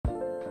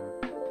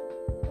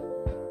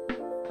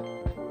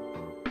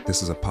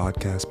This is a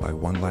podcast by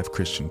One Life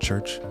Christian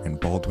Church in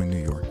Baldwin,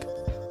 New York.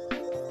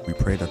 We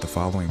pray that the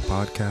following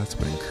podcast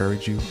would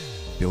encourage you,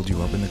 build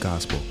you up in the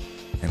gospel,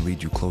 and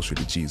lead you closer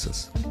to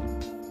Jesus.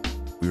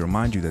 We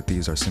remind you that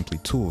these are simply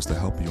tools to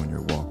help you in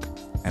your walk,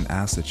 and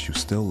ask that you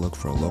still look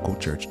for a local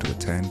church to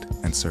attend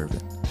and serve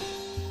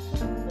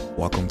in.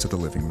 Welcome to the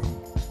living room.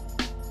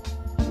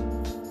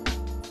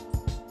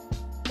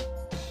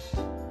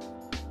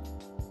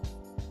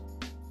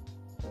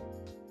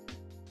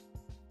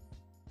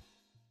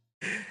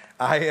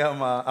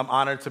 I'm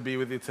honored to be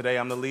with you today.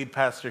 I'm the lead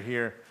pastor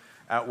here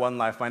at One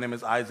Life. My name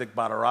is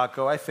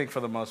Badaraco. I think for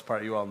the most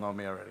part you all know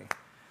me already.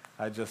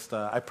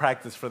 I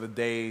practice for the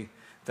day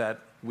that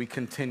we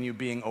continue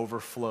being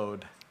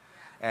overflowed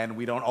and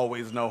we don't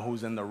always know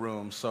who's in the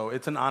room. So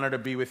it's an honor to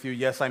be with you.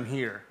 Yes, I'm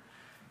here.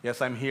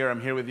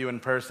 I'm here with you in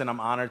person.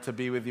 I'm honored to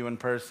be with you in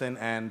person,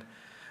 and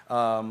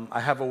I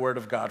have a word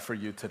of God for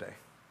you today.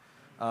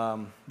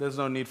 There's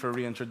no need for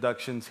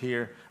reintroductions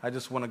here. I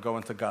just want to go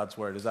into God's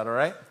word. Is that all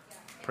right?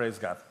 Praise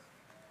God.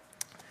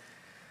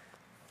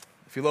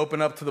 If you'll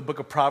open up to the book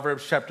of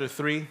Proverbs chapter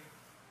 3.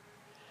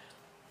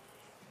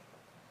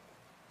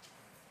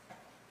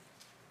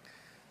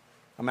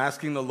 I'm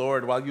asking the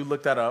Lord, while you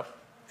look that up,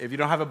 if you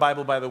don't have a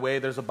Bible, by the way,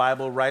 there's a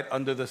Bible right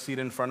under the seat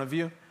in front of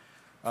you.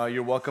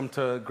 You're welcome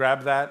to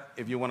grab that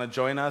if you want to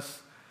join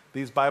us.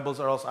 These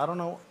Bibles are also, I don't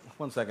know,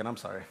 one second, I'm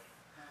sorry.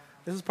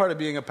 This is part of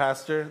being a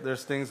pastor.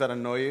 There's things that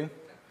annoy you.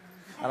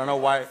 I don't know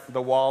why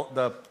the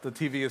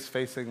TV is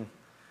facing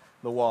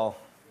the wall.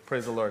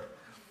 Praise the Lord.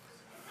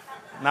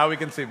 Now we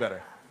can see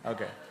better.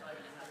 Okay.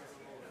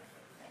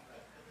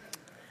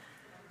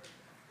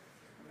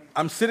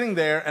 I'm sitting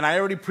there, and I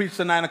already preached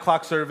the 9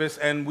 o'clock service,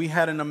 and we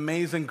had an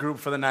amazing group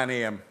for the 9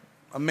 a.m.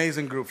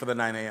 Amazing group for the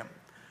 9 a.m.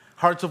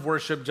 Hearts of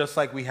worship, just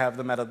like we have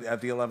them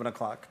at the 11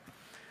 o'clock.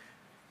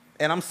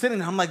 And I'm sitting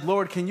there, I'm like,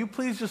 Lord, can you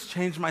please just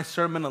change my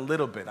sermon a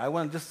little bit? I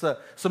want just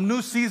some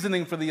new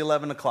seasoning for the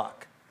 11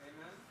 o'clock.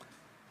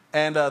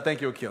 Amen. And thank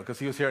you, Akil, because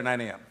he was here at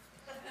 9 a.m.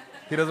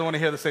 He doesn't want to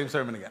hear the same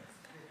sermon again.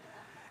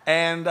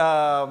 And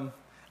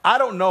I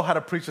don't know how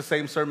to preach the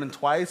same sermon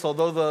twice,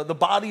 although the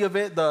body of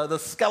it, the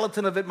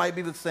skeleton of it might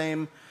be the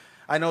same.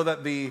 I know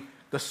that the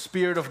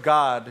Spirit of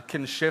God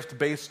can shift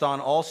based on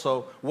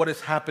also what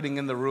is happening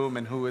in the room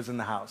and who is in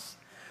the house.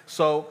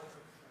 So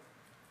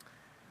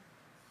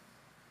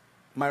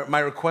my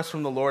request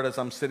from the Lord as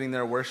I'm sitting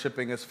there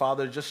worshiping is,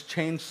 Father, just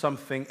change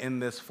something in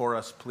this for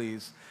us,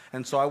 please.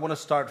 And so I want to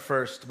start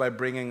first by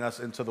bringing us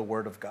into the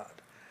Word of God.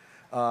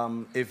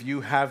 If you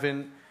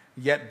haven't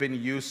yet been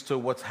used to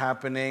what's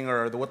happening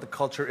or what the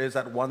culture is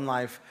at One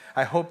Life,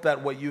 I hope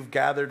that what you've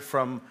gathered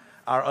from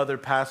our other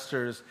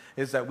pastors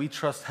is that we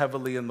trust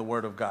heavily in the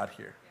Word of God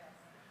here.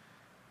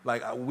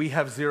 Like, we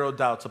have zero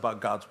doubts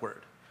about God's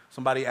Word.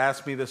 Somebody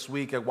asked me this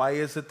week, why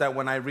is it that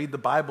when I read the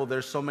Bible,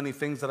 there's so many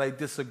things that I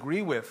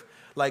disagree with?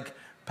 Like,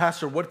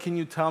 Pastor, what can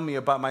you tell me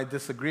about my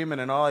disagreement?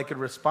 And all I could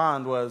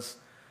respond was,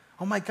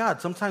 oh my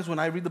God, sometimes when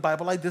I read the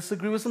Bible, I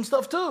disagree with some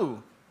stuff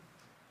too.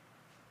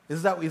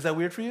 Is that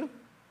weird for you?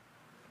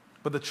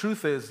 But the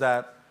truth is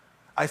that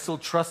I still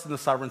trust in the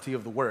sovereignty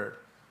of the Word.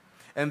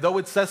 And though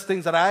it says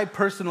things that I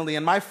personally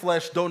in my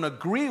flesh don't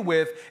agree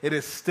with, it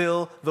is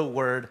still the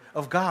Word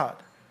of God.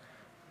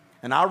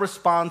 And our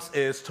response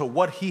is to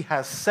what He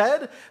has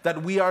said,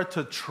 that we are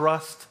to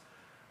trust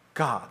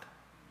God.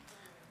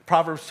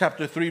 Proverbs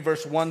chapter 3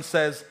 verse 1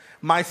 says,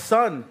 "My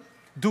son,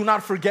 do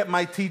not forget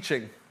my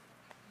teaching,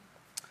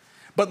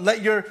 but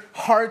let your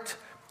heart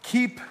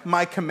keep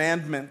my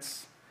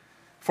commandments.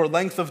 For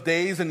length of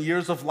days and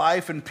years of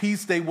life and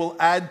peace they will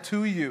add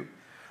to you.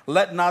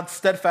 Let not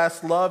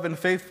steadfast love and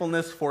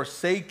faithfulness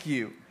forsake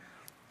you.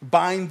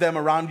 Bind them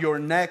around your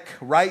neck,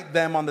 write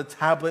them on the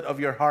tablet of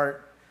your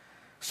heart.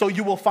 So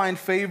you will find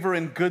favor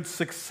and good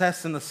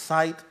success in the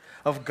sight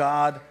of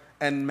God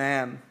and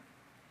man."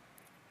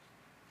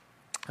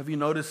 Have you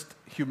noticed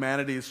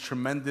humanity's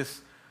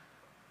tremendous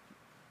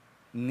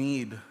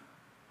need,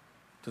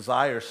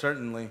 desire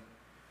certainly,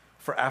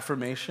 for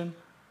affirmation?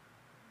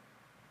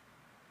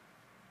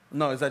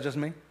 No, is that just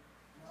me?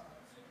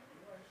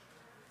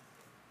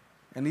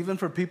 And even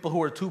for people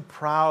who are too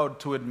proud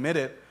to admit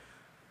it,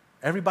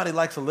 everybody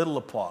likes a little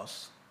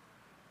applause.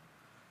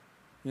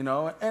 You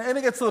know, and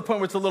it gets to the point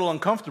where it's a little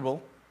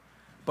uncomfortable,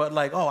 but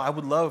like, oh, I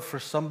would love for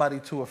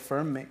somebody to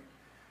affirm me.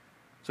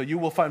 So you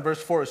will find,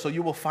 verse 4, so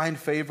you will find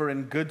favor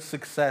and good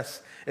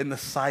success in the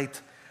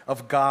sight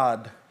of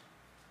God.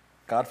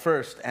 God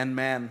first, and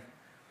man.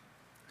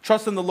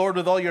 Trust in the Lord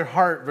with all your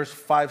heart, verse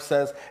 5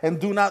 says,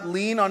 and do not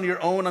lean on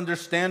your own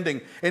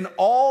understanding. In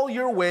all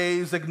your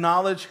ways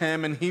acknowledge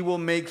Him, and He will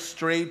make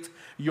straight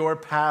your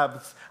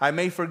paths. I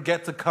may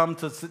forget to come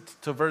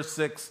to verse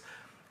 6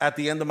 at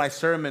the end of my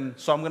sermon,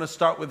 so I'm going to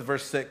start with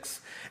verse 6.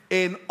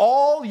 In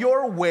all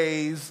your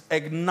ways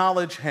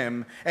acknowledge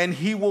Him, and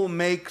He will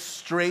make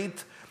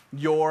straight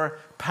your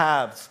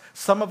paths.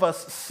 Some of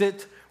us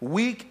sit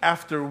week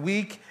after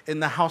week in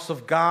the house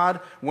of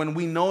God when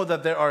we know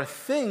that there are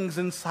things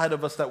inside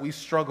of us that we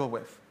struggle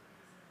with.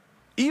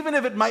 Even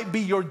if it might be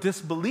your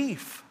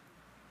disbelief.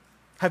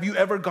 Have you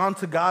ever gone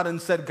to God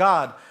and said,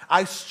 God,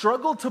 I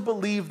struggle to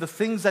believe the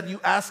things that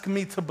you ask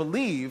me to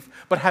believe,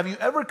 but have you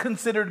ever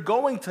considered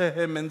going to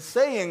him and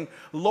saying,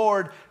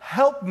 Lord,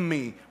 help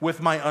me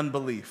with my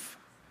unbelief?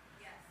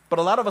 Yes. But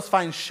a lot of us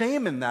find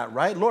shame in that,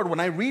 right? Lord, when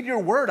I read your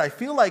word, I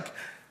feel like,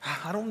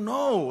 I don't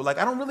know, like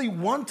I don't really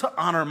want to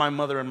honor my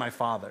mother and my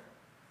father.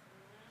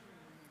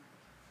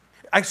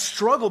 I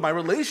struggle, my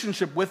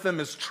relationship with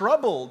them is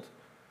troubled.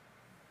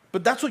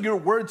 But that's what your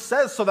word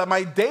says, so that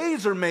my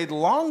days are made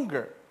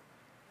longer.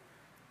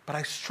 But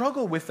I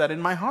struggle with that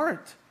in my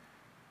heart.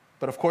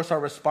 But of course, our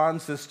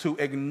response is to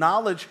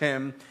acknowledge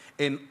him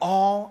in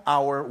all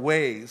our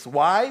ways.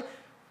 Why?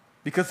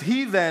 Because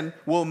he then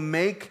will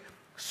make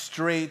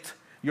straight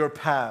your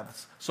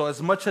paths. So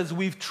as much as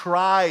we've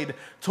tried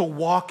to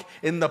walk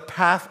in the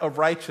path of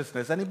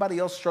righteousness, anybody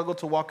else struggle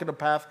to walk in a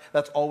path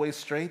that's always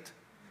straight?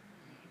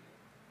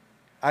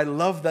 I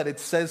love that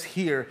it says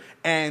here,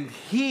 and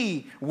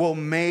he will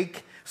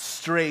make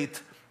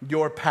straight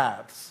your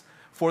paths.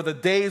 For the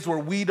days where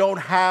we don't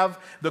have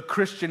the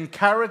Christian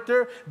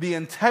character, the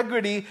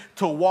integrity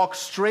to walk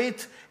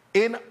straight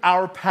in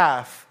our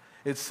path,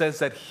 it says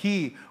that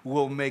he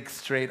will make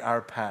straight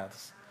our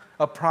paths.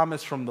 A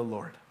promise from the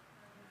Lord.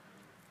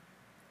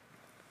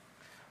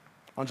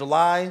 On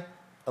July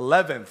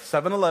 11th,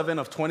 7/11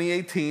 of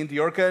 2018,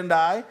 Diorca and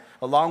I,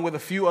 along with a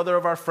few other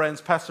of our friends,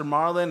 Pastor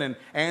Marlon and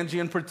Angie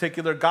in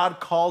particular, God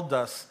called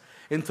us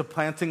into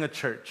planting a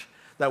church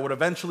that would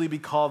eventually be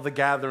called The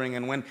Gathering.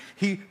 And when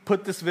he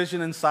put this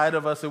vision inside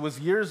of us, it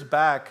was years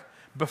back,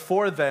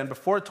 before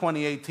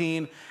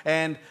 2018.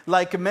 And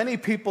like many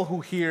people who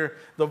hear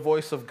the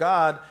voice of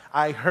God,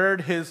 I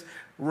heard his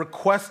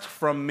request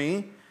from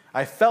me.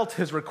 I felt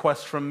his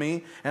request from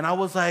me. And I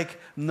was like,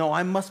 no,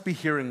 I must be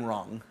hearing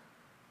wrong.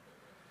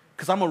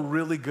 Because I'm a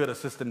really good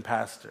assistant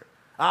pastor.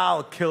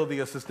 I'll kill the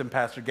assistant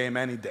pastor game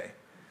any day.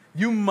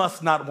 You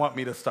must not want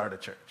me to start a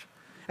church.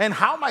 And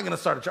how am I going to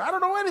start a church? I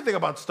don't know anything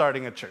about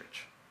starting a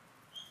church.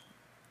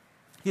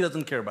 He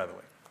doesn't care, by the way.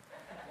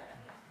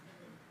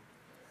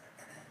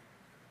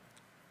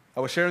 I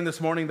was sharing this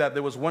morning that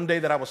there was one day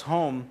that I was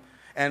home,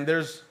 and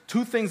there's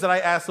two things that I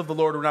asked of the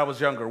Lord when I was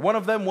younger. One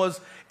of them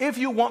was, if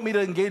you want me to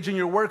engage in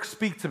your work,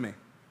 speak to me.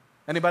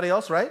 Anybody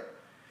else, right?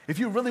 If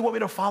you really want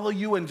me to follow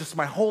you and just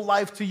my whole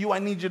life to you, I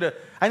need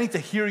to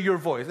hear your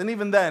voice. And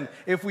even then,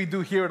 if we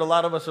do hear it, a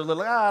lot of us are a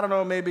little like, I don't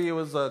know, maybe it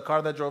was a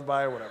car that drove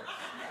by or whatever.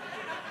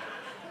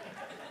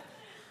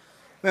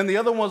 Then the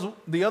other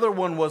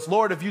one was,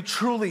 Lord, if you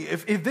truly,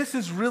 if this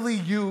is really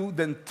you,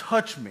 then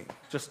touch me.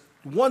 Just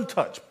one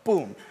touch,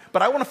 boom.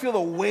 But I want to feel the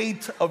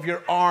weight of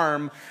your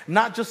arm,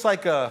 not just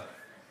like a,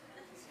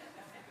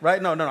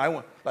 right? No, I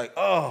want, like,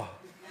 oh.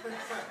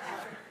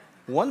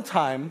 One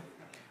time,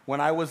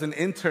 when I was an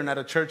intern at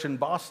a church in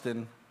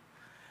Boston,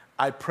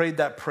 I prayed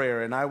that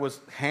prayer, and I was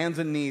hands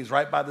and knees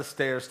right by the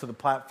stairs to the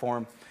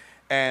platform,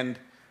 and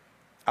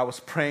I was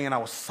praying, and I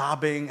was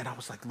sobbing, and I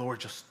was like, Lord,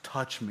 just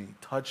touch me,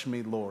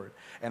 Lord.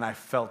 And I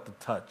felt the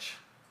touch.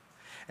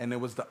 And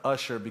it was the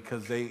usher,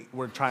 because they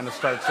were trying to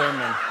start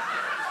sermon.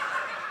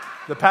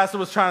 The pastor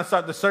was trying to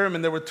start the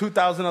sermon. There were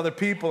 2,000 other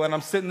people, and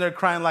I'm sitting there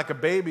crying like a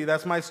baby.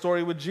 That's my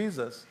story with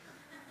Jesus.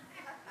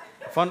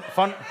 Fun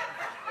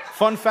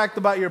fact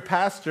about your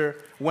pastor,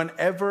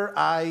 whenever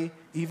I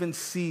even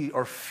see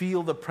or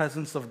feel the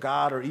presence of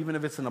God, or even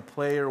if it's in a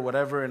play or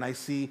whatever, and I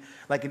see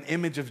like an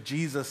image of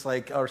Jesus,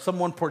 like, or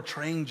someone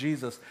portraying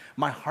Jesus,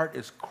 my heart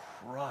is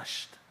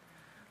crushed.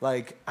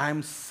 Like,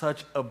 I'm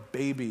such a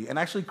baby. And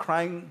actually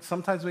crying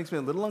sometimes makes me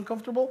a little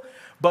uncomfortable,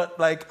 but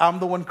like, I'm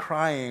the one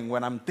crying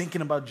when I'm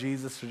thinking about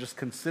Jesus or just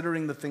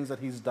considering the things that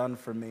he's done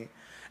for me.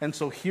 And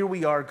so here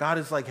we are. God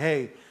is like,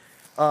 hey,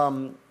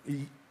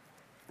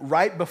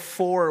 right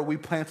before we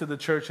planted the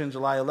church in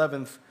July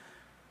 11th,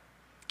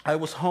 I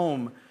was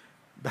home.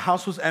 The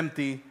house was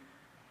empty,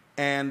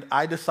 and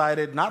I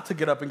decided not to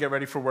get up and get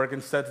ready for work,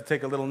 instead to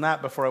take a little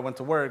nap before I went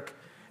to work.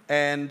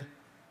 And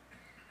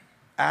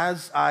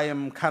as I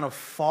am kind of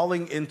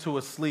falling into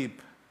a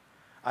sleep,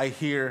 I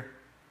hear,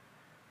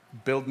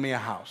 build me a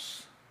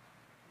house.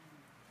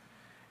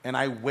 And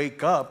I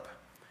wake up,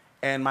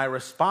 and my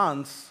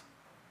response,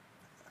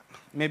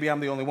 maybe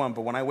I'm the only one,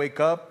 but when I wake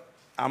up,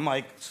 I'm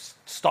like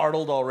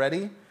startled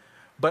already.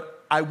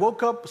 But I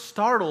woke up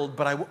startled,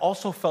 but I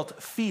also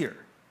felt fear.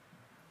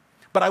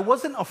 But I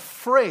wasn't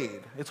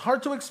afraid. It's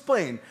hard to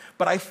explain,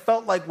 but I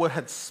felt like what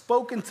had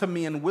spoken to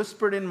me and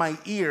whispered in my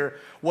ear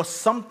was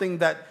something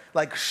that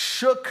like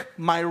shook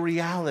my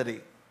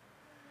reality.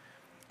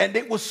 And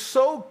it was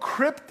so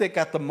cryptic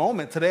at the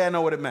moment. Today I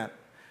know what it meant.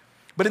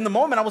 But in the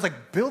moment I was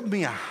like, build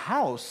me a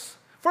house.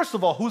 First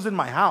of all, who's in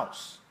my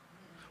house?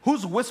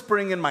 Who's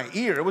whispering in my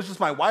ear? It was just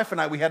my wife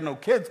and I. We had no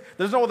kids.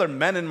 There's no other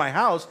men in my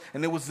house.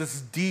 And it was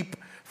this deep,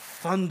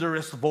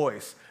 thunderous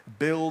voice.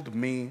 Build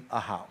me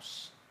a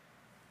house.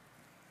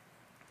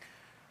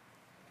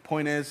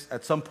 Point is,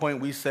 at some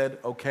point we said,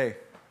 okay,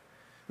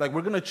 like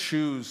we're going to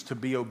choose to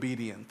be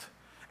obedient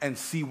and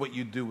see what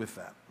you do with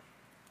that.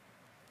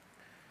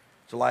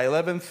 July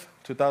 11th,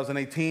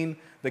 2018,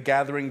 the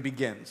gathering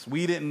begins.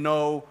 We didn't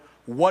know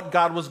what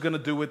God was going to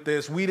do with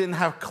this. We didn't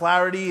have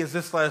clarity. Is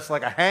this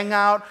like a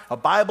hangout, a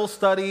Bible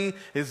study?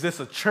 Is this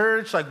a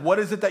church? Like, what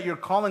is it that you're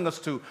calling us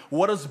to?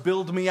 What does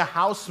build me a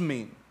house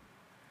mean?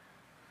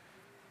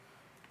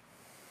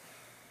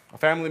 A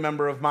family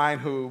member of mine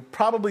who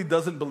probably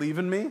doesn't believe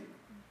in me,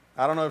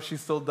 I don't know if she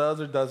still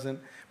does or doesn't,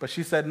 but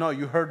she said, no,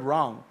 you heard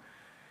wrong.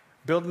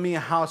 Build me a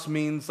house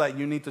means that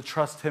you need to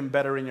trust him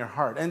better in your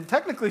heart. And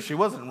technically she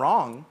wasn't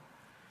wrong,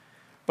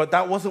 but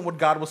that wasn't what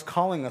God was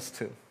calling us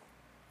to.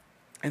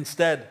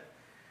 Instead,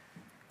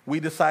 we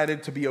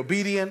decided to be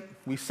obedient.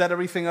 We set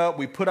everything up.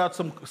 We put out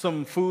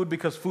some food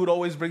because food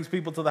always brings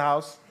people to the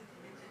house.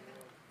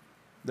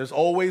 There's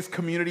always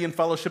community and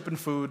fellowship in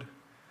food.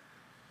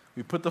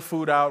 We put the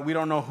food out. We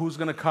don't know who's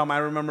going to come. I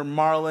remember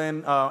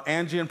Marlon,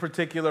 Angie in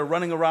particular,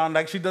 running around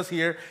like she does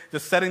here,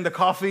 just setting the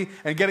coffee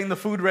and getting the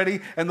food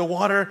ready and the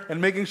water and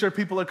making sure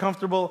people are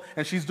comfortable.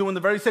 And she's doing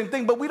the very same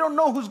thing, but we don't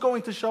know who's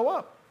going to show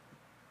up.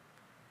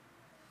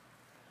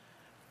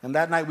 And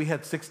that night we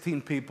had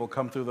 16 people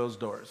come through those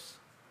doors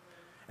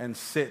and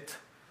sit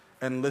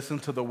and listen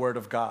to the word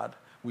of God.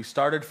 We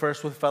started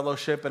first with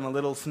fellowship and a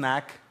little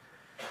snack,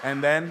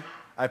 and then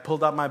I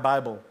pulled out my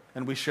Bible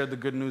and we shared the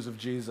good news of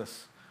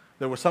Jesus.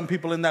 There were some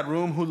people in that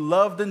room who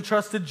loved and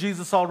trusted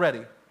Jesus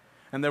already,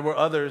 and there were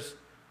others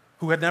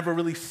who had never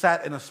really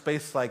sat in a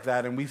space like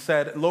that. And we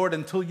said, Lord,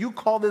 until you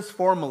call this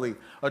formally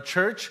a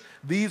church,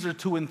 these are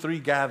 2 and 3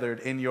 gathered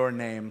in your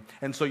name.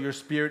 And so your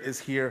Spirit is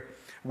here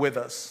with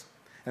us.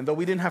 And though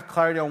we didn't have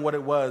clarity on what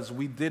it was,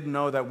 we did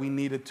know that we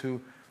needed to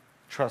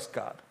trust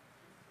God.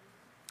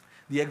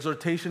 The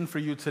exhortation for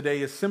you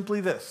today is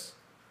simply this: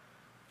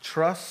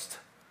 trust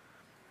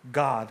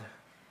God.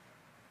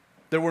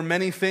 There were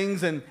many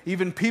things and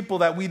even people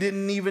that we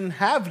didn't even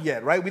have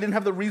yet, right? We didn't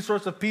have the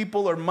resource of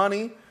people or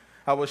money.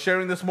 I was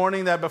sharing this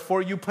morning that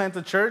before you plant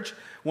a church,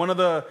 one of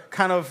the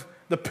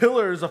the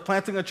pillars of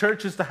planting a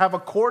church is to have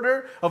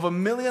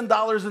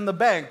 $250,000 in the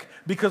bank,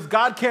 because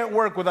God can't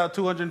work without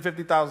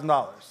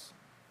 $250,000.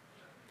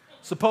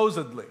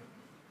 Supposedly.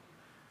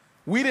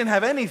 We didn't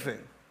have anything.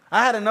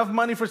 I had enough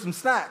money for some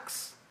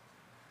snacks,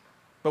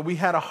 but we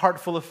had a heart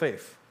full of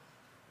faith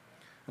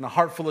and a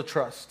heart full of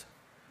trust.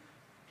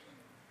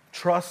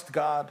 Trust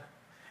God.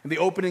 In the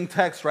opening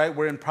text, right,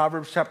 we're in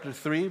Proverbs chapter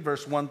 3,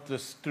 verse 1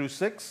 through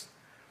 6.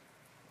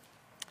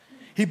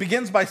 He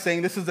begins by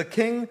saying, this is the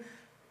king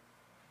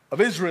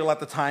of Israel at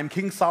the time,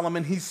 King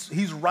Solomon.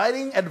 He's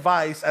writing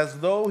advice as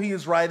though he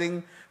is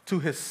writing to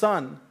his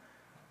son.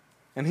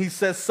 And he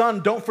says,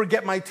 son, don't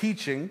forget my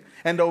teaching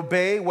and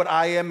obey what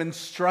I am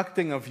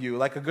instructing of you.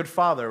 Like a good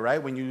father,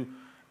 right? When you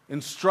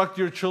instruct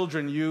your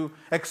children, you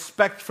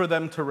expect for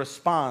them to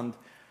respond.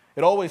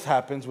 It always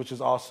happens, which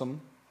is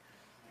awesome.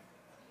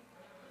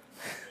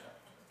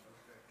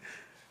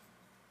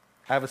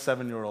 I have a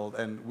 7-year-old,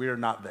 and we're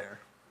not there.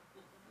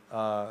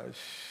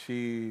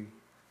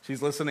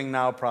 She's listening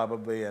now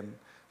probably, and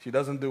she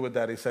doesn't do what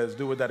Daddy says.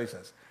 Do what Daddy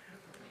says.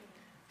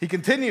 He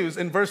continues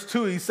in verse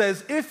 2. He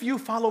says, if you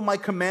follow my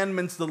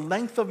commandments, the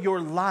length of your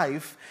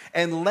life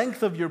and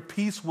length of your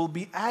peace will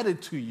be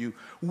added to you.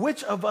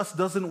 Which of us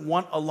doesn't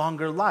want a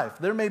longer life?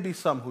 There may be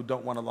some who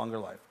don't want a longer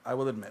life, I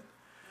will admit.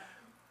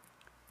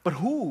 But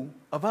who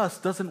of us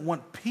doesn't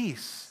want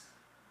peace?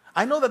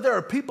 I know that there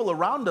are people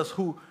around us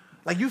who,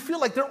 like, you feel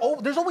like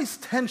there's always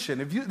tension.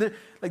 Have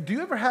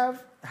you ever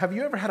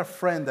had a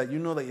friend that you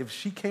know that if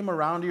she came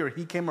around you or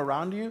he came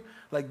around you,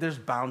 like, there's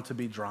bound to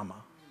be drama?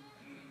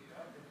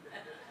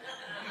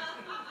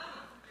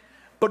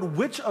 But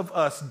which of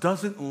us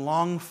doesn't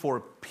long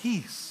for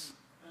peace?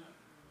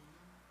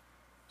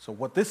 So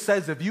what this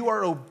says, if you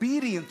are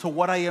obedient to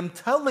what I am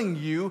telling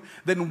you,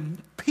 then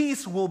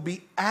peace will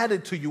be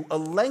added to you. A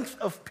length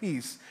of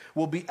peace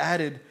will be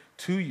added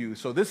to you.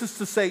 So this is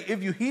to say,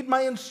 if you heed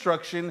my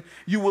instruction,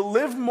 you will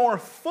live more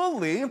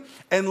fully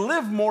and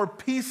live more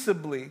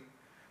peaceably.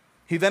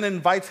 He then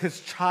invites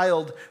his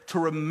child to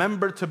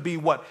remember to be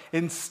what?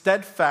 In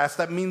steadfast,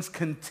 that means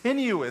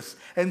continuous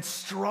and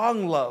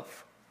strong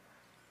love.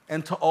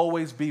 And to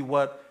always be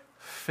what?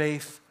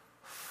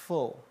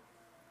 Faithful.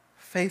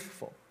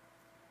 Faithful.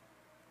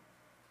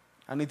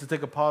 I need to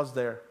take a pause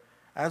there.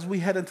 As we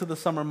head into the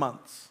summer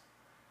months,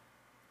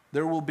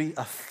 there will be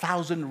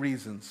 1,000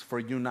 reasons for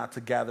you not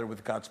to gather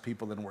with God's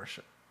people in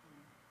worship.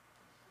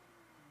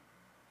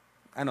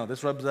 I know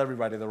this rubs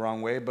everybody the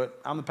wrong way,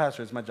 but I'm the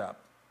pastor, it's my job.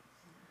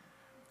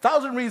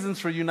 1,000 reasons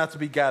for you not to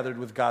be gathered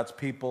with God's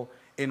people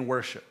in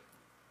worship.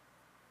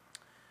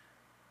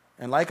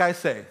 And like I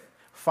say,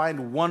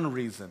 find one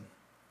reason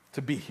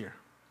to be here.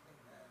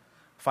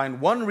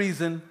 Find one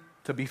reason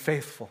to be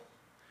faithful.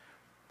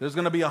 There's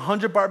going to be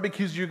 100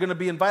 barbecues you're going to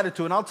be invited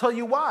to, and I'll tell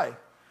you why.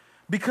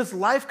 Because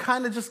life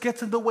kind of just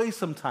gets in the way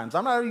sometimes.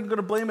 I'm not even going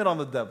to blame it on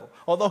the devil,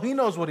 although he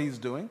knows what he's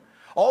doing.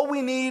 All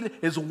we need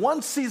is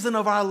one season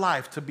of our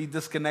life to be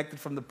disconnected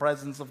from the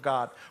presence of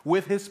God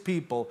with his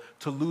people,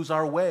 to lose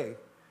our way.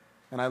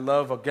 And I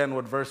love, again,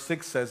 what verse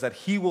 6 says, that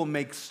he will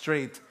make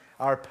straight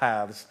our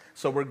paths.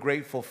 So we're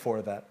grateful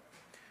for that.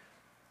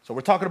 So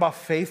we're talking about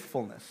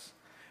faithfulness.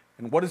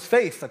 And what is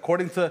faith?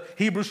 According to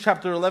Hebrews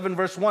chapter 11,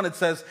 verse 1, it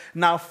says,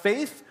 now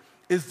faith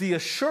is the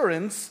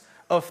assurance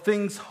of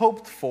things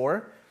hoped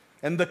for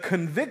and the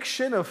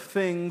conviction of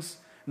things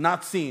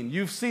not seen.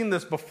 You've seen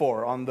this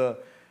before on the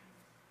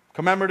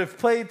commemorative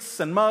plates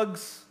and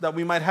mugs that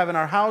we might have in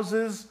our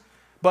houses,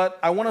 but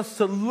I want us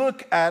to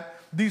look at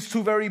these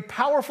two very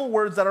powerful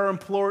words that are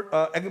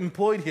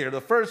employed here.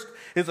 The first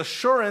is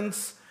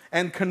assurance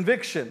and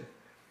conviction.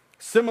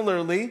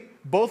 Similarly,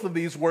 both of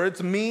these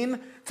words mean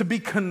to be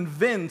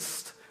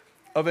convinced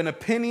of an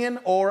opinion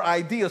or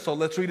idea. So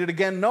let's read it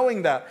again,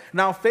 knowing that.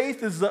 Now,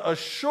 faith is the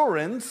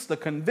assurance, the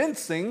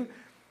convincing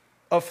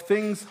of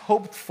things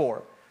hoped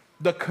for,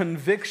 the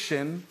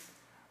conviction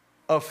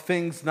of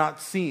things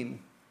not seen.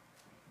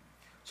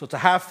 So to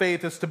have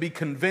faith is to be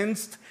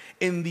convinced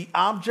in the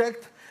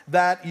object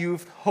that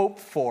you've hoped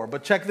for.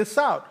 But check this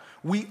out.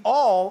 We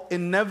all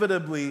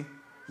inevitably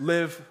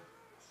live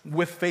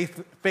with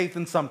faith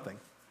in something.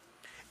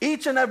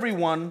 Each and every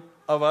one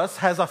of us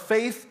has a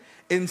faith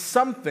in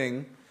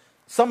something.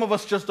 Some of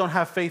us just don't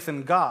have faith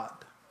in God.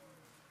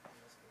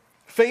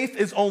 Faith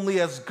is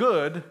only as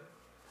good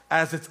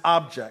as its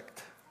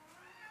object.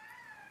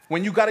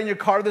 When you got in your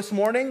car this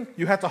morning,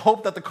 you had to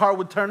hope that the car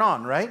would turn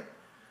on, right?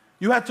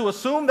 You had to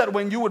assume that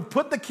when you would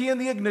put the key in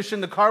the ignition,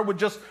 the car would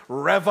just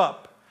rev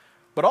up.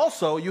 But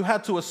also, you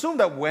had to assume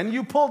that when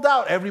you pulled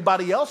out,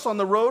 everybody else on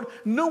the road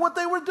knew what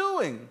they were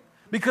doing.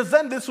 Because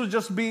then this would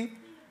just be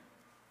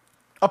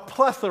a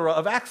plethora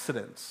of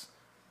accidents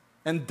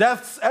and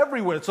deaths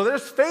everywhere. So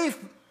there's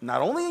faith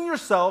not only in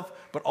yourself,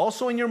 but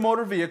also in your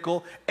motor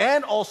vehicle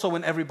and also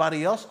in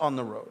everybody else on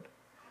the road.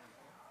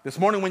 This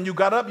morning when you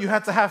got up, you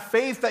had to have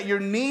faith that your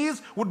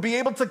knees would be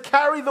able to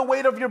carry the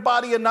weight of your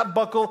body and not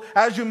buckle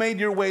as you made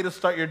your way to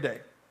start your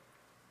day.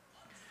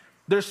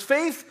 There's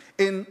faith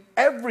in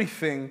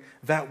everything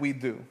that we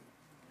do.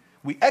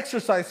 We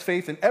exercise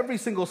faith in every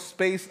single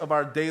space of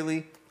our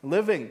daily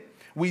living.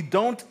 We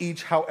don't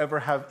each,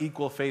 however, have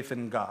equal faith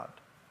in God.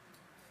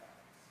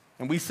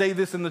 And we say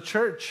this in the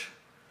church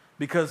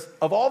because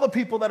of all the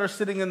people that are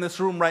sitting in this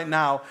room right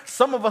now,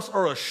 some of us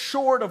are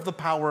assured of the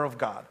power of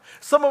God.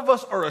 Some of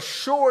us are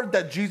assured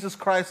that Jesus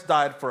Christ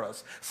died for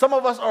us. Some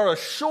of us are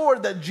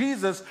assured that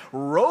Jesus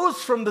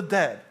rose from the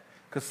dead,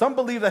 because some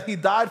believe that he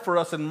died for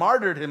us and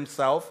martyred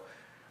himself.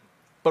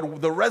 But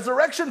the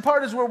resurrection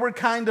part is where we're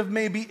kind of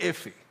maybe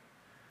iffy.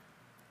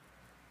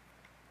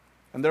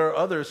 And there are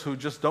others who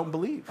just don't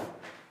believe.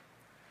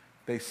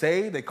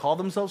 They call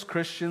themselves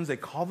Christians, they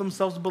call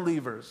themselves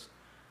believers,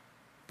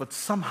 but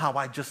somehow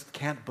I just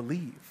can't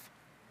believe.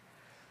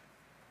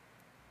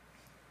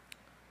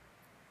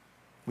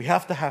 We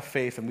have to have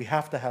faith and we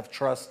have to have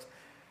trust.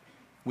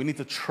 We need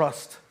to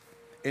trust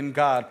in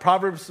God.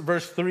 Proverbs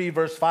verse 3,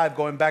 verse 5,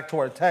 going back to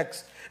our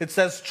text, it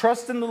says,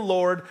 trust in the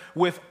Lord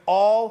with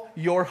all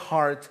your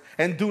heart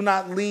and do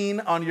not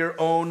lean on your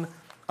own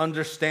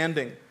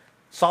understanding.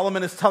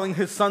 Solomon is telling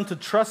his son to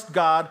trust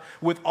God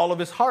with all of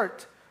his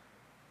heart,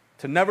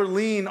 to never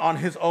lean on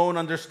his own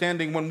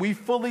understanding. When we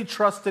fully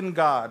trust in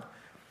God,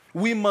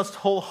 we must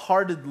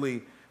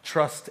wholeheartedly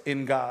trust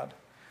in God.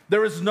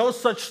 There is no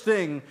such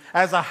thing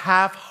as a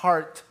half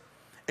heart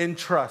in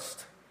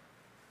trust.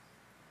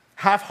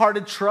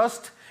 Half-hearted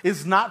trust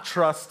is not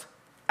trust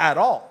at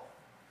all.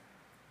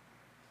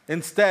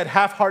 Instead,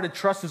 half-hearted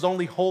trust is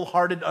only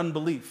wholehearted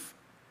unbelief.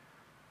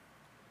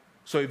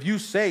 So if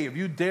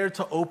you dare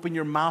to open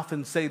your mouth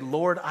and say,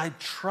 Lord, I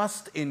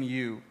trust in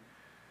you,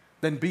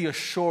 then be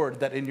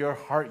assured that in your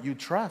heart you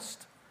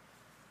trust.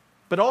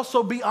 But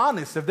also be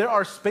honest. If there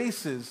are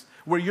spaces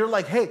where you're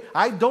like, hey,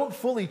 I don't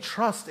fully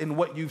trust in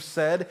what you've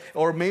said,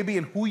 or maybe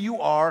in who you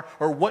are,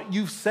 or what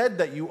you've said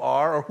that you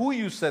are, or who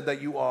you said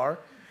that you are.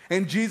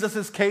 In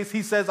Jesus' case,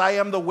 he says, I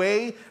am the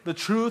way, the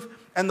truth,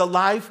 and the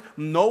life.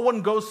 No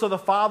one goes to the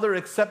Father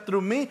except through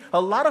me. A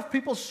lot of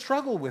people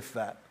struggle with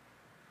that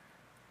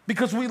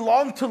because we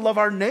long to love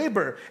our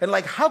neighbor. And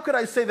like, how could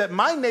I say that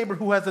my neighbor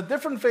who has a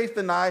different faith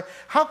than I,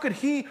 how could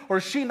he or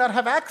she not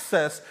have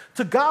access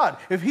to God?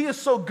 If he is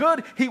so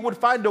good, he would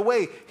find a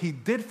way. He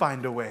did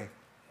find a way.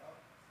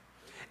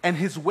 And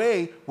his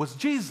way was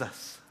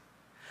Jesus.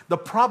 The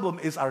problem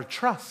is our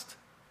trust.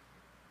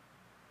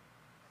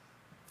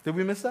 Did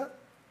we miss that?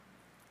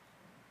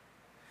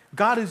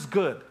 God is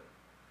good.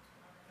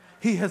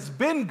 He has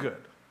been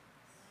good.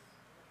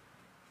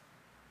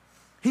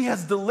 He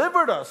has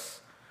delivered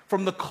us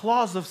from the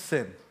claws of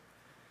sin.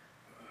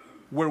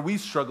 Where we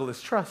struggle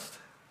is trust.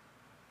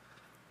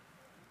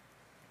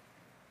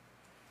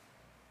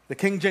 The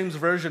King James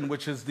Version,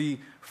 which is the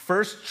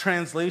first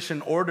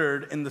translation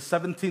ordered in the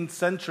 17th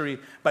century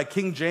by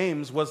King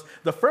James, was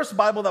the first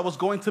Bible that was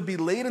going to be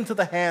laid into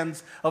the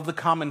hands of the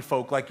common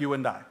folk like you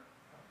and I.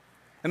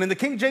 And in the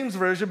King James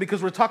Version,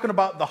 because we're talking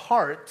about the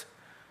heart,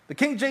 the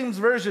King James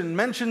Version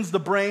mentions the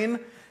brain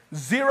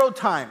 0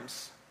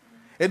 times.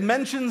 It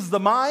mentions the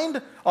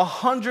mind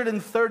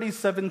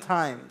 137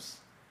 times.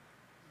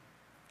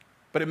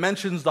 But it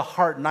mentions the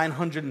heart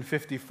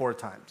 954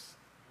 times.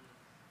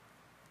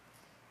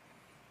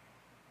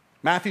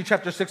 Matthew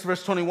chapter 6,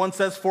 verse 21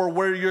 says, for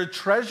where your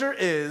treasure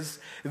is,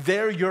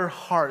 there your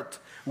heart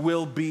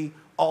will be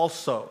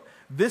also.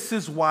 This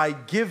is why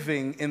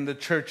giving in the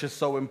church is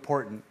so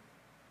important.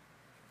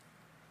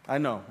 I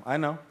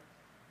know.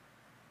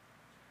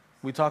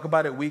 We talk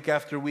about it week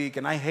after week,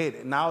 and I hate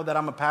it. Now that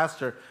I'm a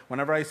pastor,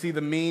 whenever I see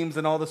the memes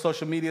and all the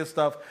social media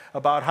stuff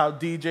about how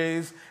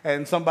DJs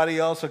and somebody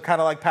else are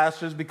kind of like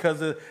pastors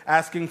because of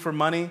asking for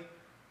money,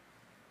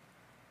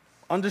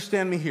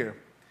 understand me here.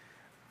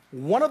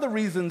 One of the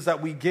reasons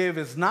that we give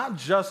is not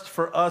just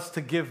for us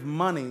to give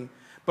money,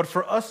 but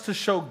for us to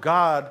show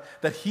God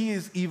that He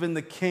is even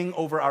the king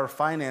over our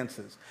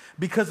finances.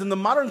 Because in the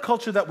modern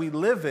culture that we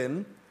live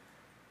in,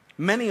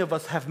 many of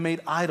us have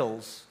made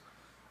idols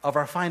of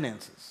our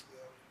finances.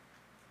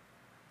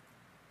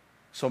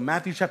 So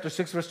Matthew chapter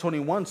 6, verse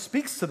 21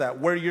 speaks to that.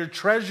 Where your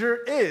treasure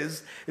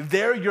is,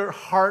 there your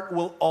heart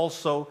will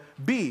also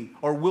be,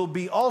 or will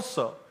be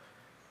also.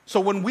 So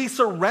when we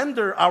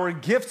surrender our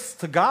gifts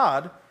to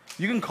God,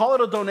 you can call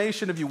it a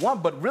donation if you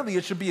want, but really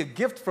it should be a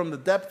gift from the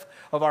depth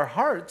of our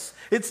hearts.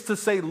 It's to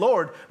say,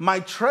 Lord,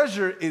 my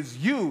treasure is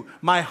you.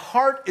 My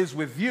heart is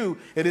with you.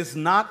 It is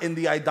not in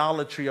the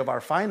idolatry of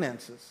our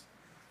finances.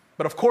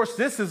 But of course,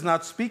 this is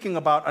not speaking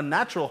about a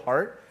natural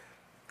heart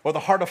or the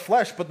heart of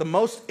flesh, but the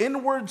most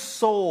inward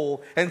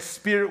soul and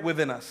spirit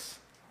within us.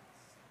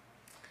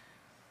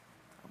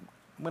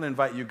 I'm going to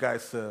invite you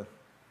guys to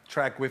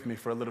track with me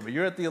for a little bit.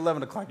 You're at the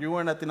 11 o'clock. You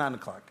weren't at the 9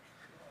 o'clock.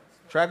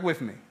 Track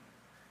with me.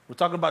 We're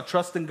talking about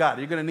trusting God.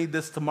 You're going to need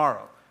this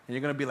tomorrow. And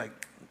you're going to be like,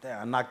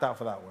 damn, I knocked out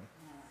for that one.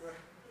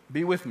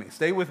 Be with me.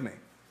 Stay with me.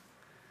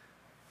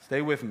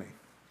 Stay with me.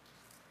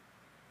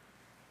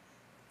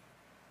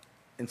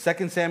 In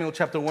 2 Samuel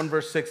chapter 1,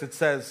 verse 6, it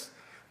says,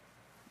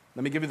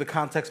 let me give you the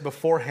context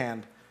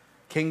beforehand.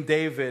 King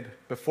David,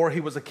 before he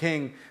was a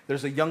king,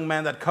 there's a young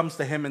man that comes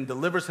to him and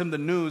delivers him the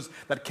news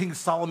that King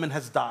Solomon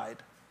has died.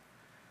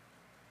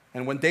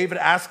 And when David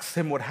asks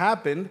him what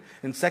happened,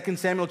 in 2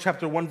 Samuel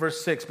chapter 1,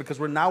 verse 6, because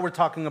we're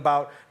talking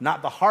about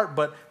not the heart,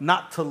 but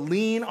not to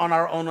lean on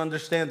our own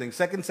understanding.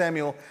 2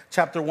 Samuel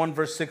chapter 1,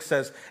 verse 6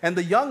 says, and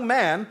the young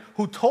man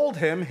who told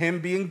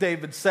him being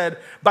David, said,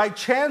 by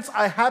chance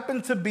I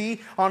happened to be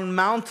on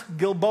Mount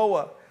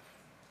Gilboa,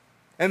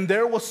 and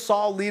there was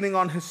Saul leaning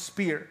on his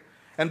spear.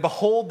 And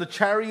behold, the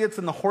chariots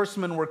and the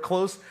horsemen were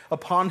close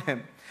upon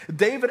him.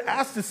 David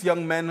asked this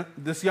young man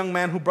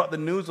who brought the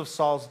news of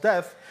Saul's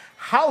death,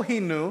 how he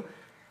knew,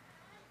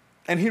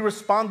 and he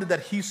responded that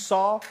he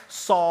saw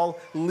Saul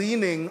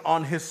leaning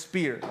on his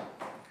spear.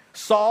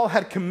 Saul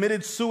had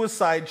committed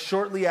suicide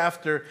shortly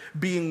after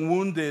being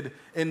wounded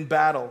in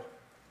battle.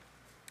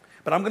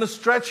 But I'm going to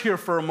stretch here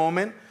for a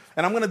moment,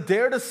 and I'm going to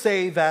dare to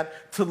say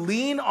that to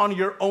lean on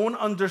your own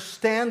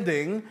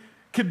understanding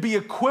could be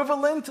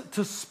equivalent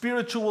to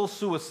spiritual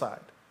suicide.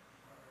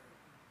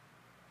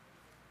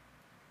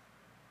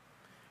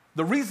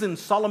 The reason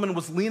Solomon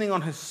was leaning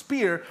on his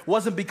spear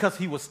wasn't because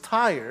he was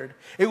tired.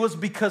 It was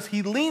because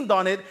he leaned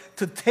on it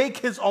to take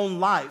his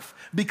own life,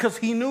 because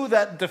he knew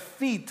that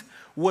defeat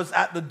was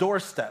at the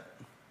doorstep.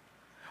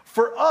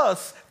 For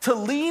us, to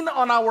lean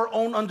on our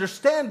own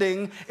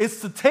understanding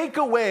is to take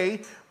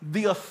away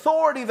the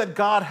authority that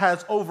God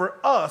has over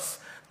us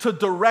to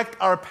direct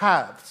our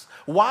paths.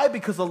 Why?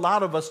 Because a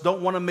lot of us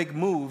don't want to make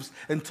moves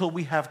until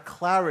we have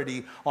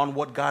clarity on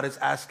what God is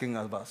asking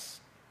of us.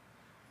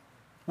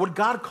 What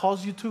God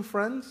calls you to,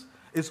 friends,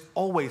 is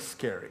always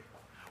scary.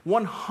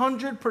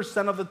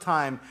 100% of the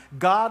time,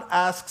 God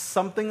asks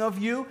something of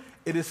you,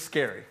 it is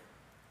scary.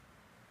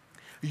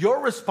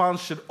 Your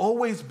response should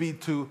always be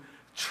to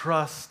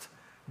trust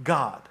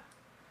God.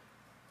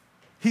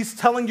 He's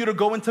telling you to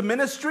go into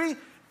ministry,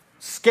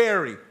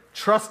 scary,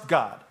 trust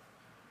God.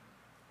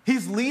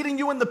 He's leading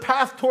you in the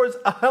path towards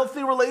a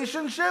healthy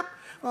relationship.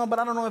 Oh, but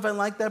I don't know if I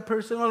like that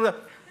person.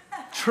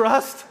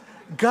 Trust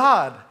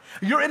God.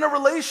 You're in a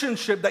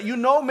relationship that you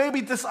know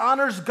maybe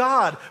dishonors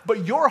God,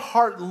 but your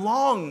heart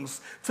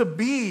longs to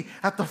be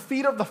at the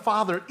feet of the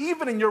Father,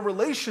 even in your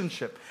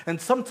relationship.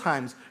 And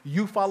sometimes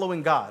you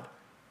following God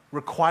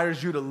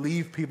requires you to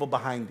leave people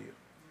behind you.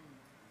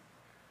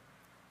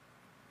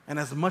 And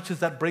as much as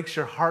that breaks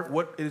your heart,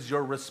 what is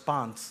your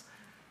response?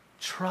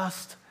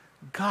 Trust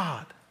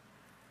God.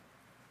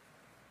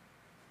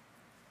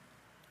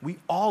 We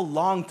all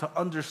long to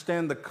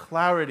understand the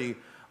clarity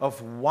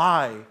of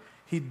why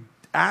He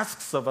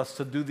asks of us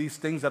to do these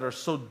things that are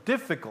so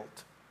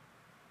difficult.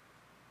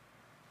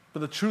 But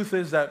the truth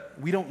is that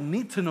we don't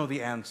need to know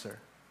the answer.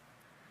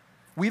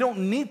 We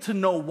don't need to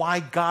know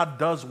why God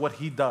does what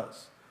He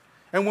does.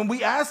 And when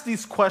we ask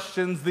these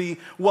questions,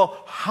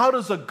 how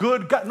does a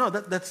good God? No,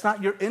 that's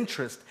not your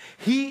interest.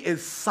 He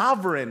is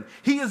sovereign.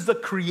 He is the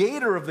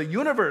creator of the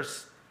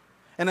universe.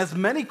 And as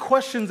many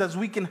questions as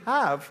we can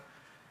have,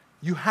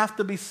 you have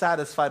to be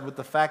satisfied with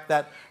the fact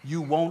that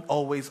you won't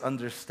always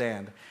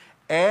understand.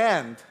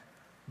 And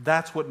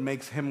that's what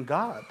makes Him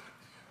God.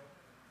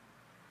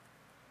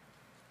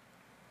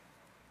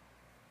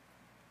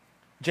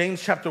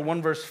 James chapter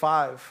 1, verse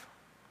 5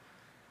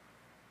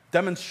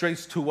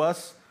 demonstrates to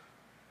us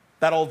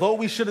that although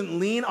we shouldn't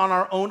lean on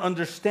our own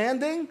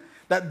understanding,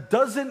 that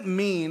doesn't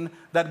mean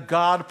that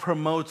God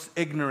promotes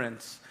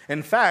ignorance.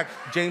 In fact,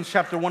 James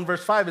chapter 1,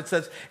 verse 5, it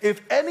says, if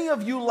any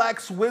of you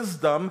lacks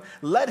wisdom,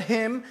 let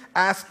him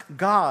ask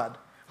God,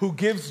 who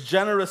gives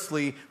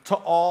generously to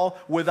all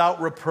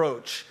without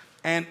reproach,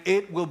 and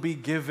it will be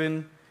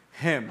given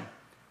him,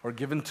 or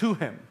given to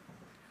him.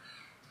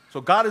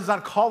 So God is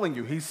not calling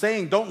you. He's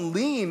saying don't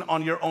lean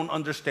on your own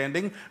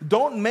understanding.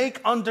 Don't make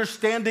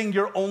understanding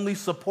your only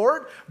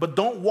support, but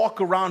don't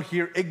walk around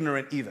here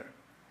ignorant either.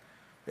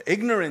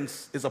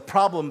 Ignorance is a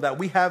problem that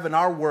we have in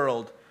our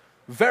world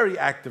very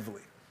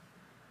actively.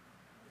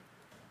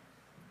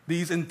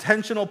 These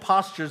intentional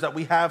postures that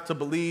we have to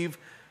believe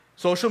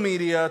social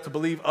media, to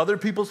believe other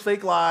people's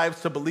fake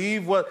lives, to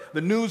believe what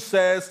the news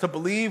says, to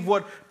believe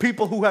what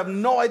people who have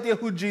no idea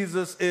who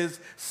Jesus is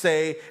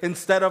say,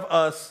 instead of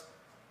us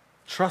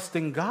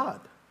trusting God.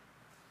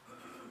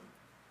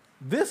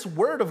 This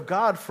word of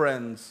God,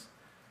 friends,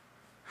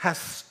 has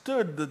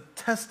stood the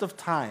test of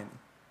time.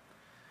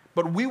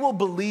 But we will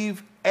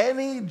believe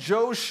any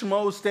Joe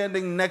Schmo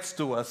standing next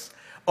to us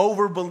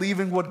over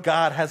believing what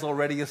God has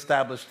already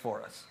established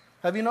for us.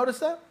 Have you noticed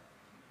that?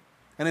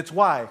 And it's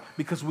why?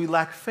 Because we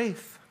lack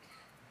faith.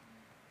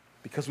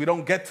 Because we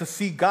don't get to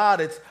see God,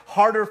 it's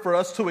harder for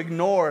us to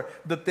ignore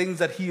the things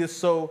that He is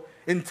so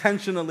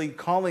intentionally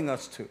calling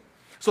us to.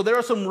 So there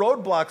are some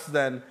roadblocks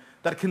then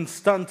that can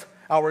stunt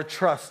our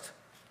trust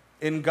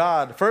in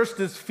God.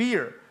 First is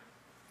fear.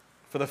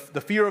 For the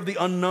fear of the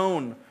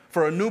unknown.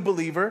 For a new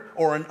believer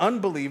or an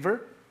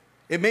unbeliever,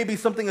 it may be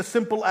something as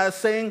simple as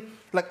saying,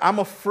 like, I'm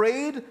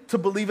afraid to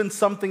believe in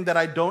something that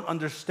I don't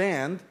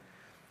understand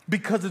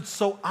because it's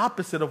so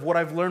opposite of what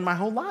I've learned my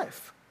whole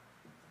life.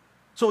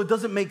 So it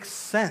doesn't make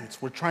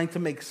sense. We're trying to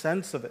make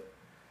sense of it.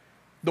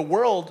 The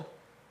world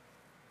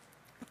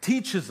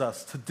teaches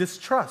us to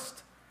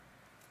distrust.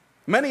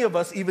 Many of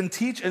us even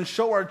teach and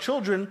show our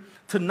children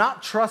to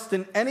not trust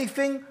in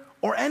anything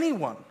or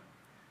anyone.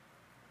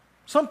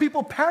 Some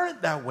people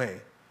parent that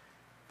way,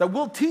 that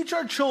we'll teach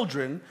our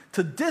children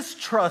to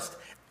distrust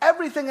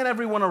everything and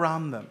everyone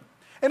around them.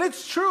 And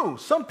it's true.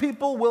 Some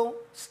people will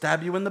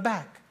stab you in the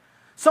back.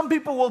 Some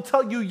people will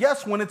tell you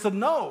yes when it's a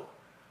no.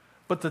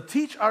 But to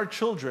teach our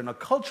children a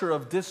culture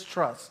of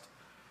distrust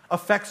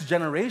affects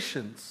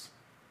generations.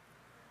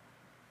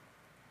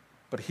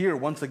 But here,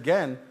 once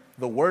again,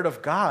 the Word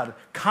of God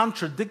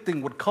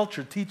contradicting what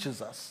culture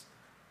teaches us.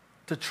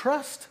 To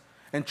trust,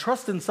 and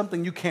trust in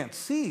something you can't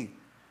see.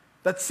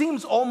 That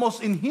seems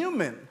almost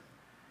inhuman.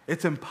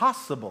 It's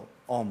impossible,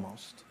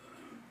 almost.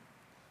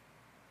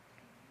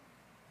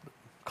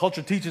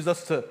 Culture teaches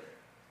us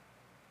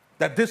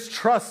that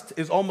distrust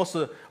is almost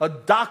a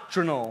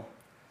doctrinal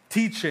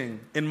teaching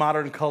in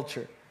modern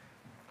culture.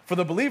 For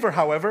the believer,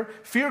 however,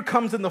 fear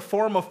comes in the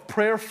form of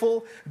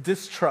prayerful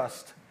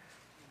distrust.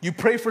 You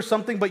pray for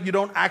something, but you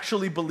don't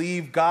actually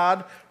believe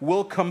God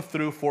will come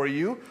through for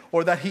you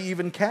or that He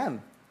even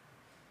can.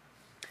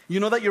 You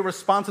know that your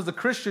response as a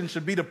Christian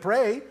should be to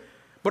pray,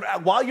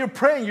 but while you're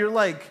praying, you're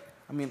like,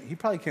 he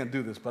probably can't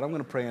do this, but I'm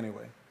going to pray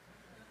anyway.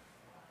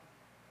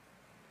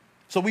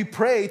 So we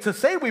pray to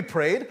say we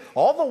prayed,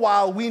 all the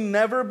while we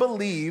never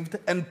believed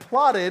and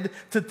plotted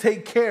to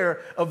take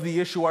care of the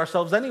issue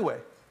ourselves anyway.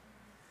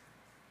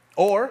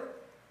 Or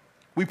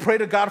we pray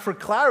to God for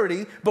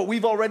clarity, but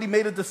we've already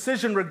made a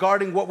decision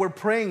regarding what we're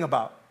praying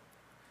about.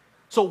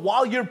 So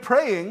while you're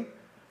praying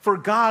for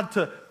God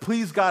to,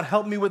 please God,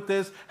 help me with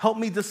this, help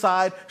me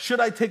decide, should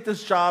I take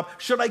this job,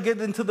 should I get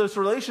into this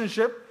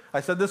relationship? I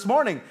said this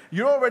morning,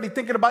 you're already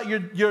thinking about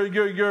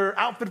your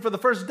outfit for the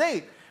first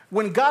date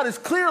when God is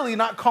clearly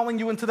not calling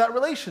you into that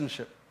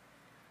relationship.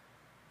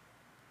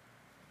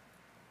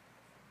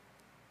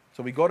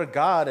 So we go to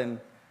God, and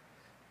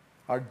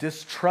our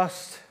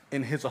distrust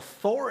in His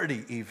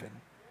authority even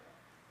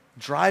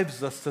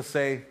drives us to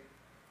say,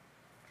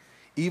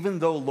 even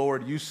though,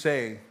 Lord, you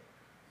say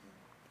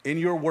in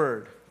your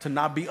word to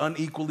not be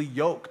unequally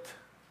yoked,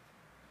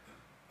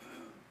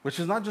 which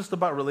is not just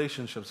about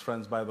relationships,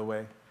 friends, by the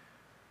way.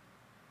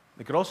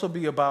 It could also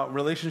be about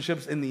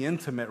relationships in the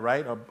intimate,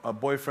 right? A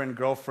boyfriend,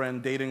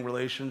 girlfriend, dating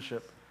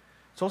relationship.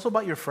 It's also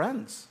about your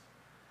friends.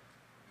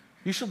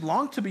 You should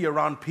long to be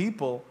around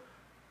people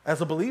as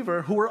a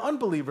believer who are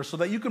unbelievers so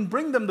that you can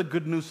bring them the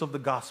good news of the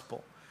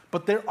gospel.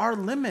 But there are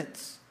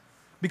limits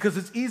because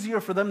it's easier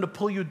for them to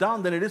pull you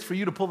down than it is for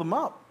you to pull them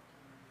up.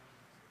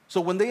 So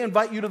when they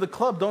invite you to the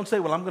club, don't say,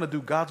 well, I'm going to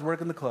do God's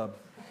work in the club.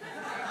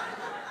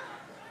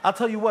 I'll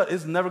tell you what,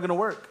 it's never going to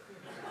work.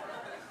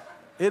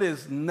 It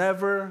is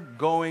never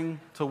going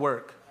to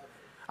work.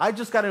 I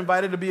just got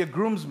invited to be a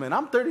groomsman.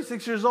 I'm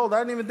 36 years old. I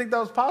didn't even think that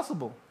was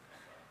possible.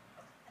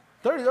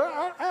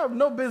 I have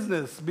no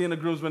business being a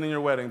groomsman in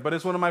your wedding, but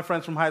it's one of my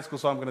friends from high school,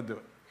 so I'm going to do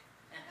it.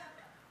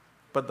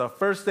 But the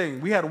first thing,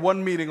 we had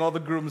one meeting, all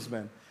the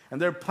groomsmen,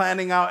 and they're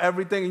planning out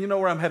everything, and you know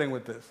where I'm heading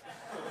with this.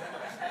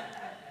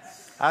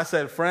 I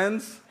said,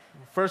 friends,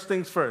 first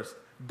things first,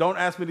 don't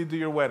ask me to do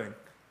your wedding.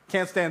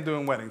 Can't stand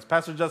doing weddings.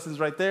 Pastor Justin's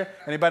right there.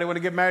 Anybody want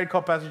to get married,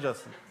 call Pastor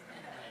Justin.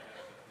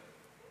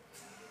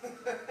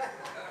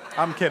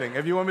 I'm kidding.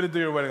 If you want me to do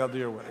your wedding, I'll do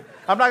your wedding.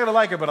 I'm not going to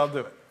like it, but I'll do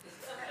it.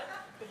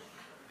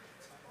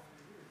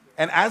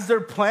 And as they're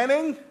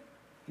planning,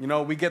 You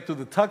know, we get through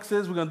the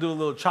tuxes. We're going to do a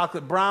little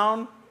chocolate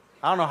brown.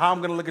 I don't know how I'm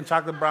going to look in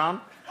chocolate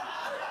brown.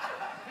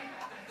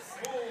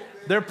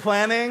 They're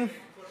planning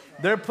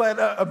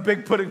a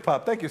big pudding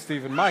pop. Thank you,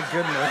 Stephen. My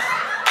goodness.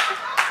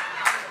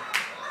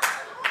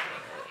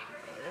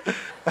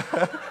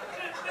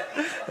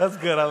 That's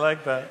good. I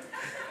like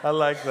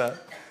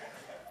that.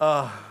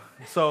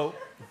 So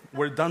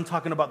we're done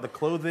talking about the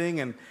clothing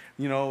and,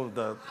 you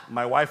know,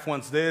 my wife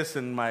wants this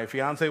and my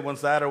fiance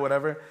wants that or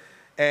whatever.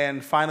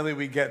 And finally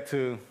we get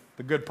to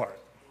the good part.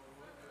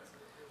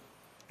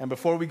 And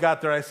before we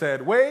got there, I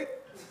said, wait,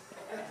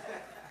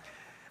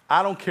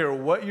 I don't care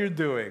what you're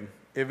doing.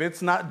 If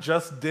it's not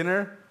just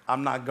dinner,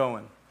 I'm not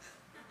going.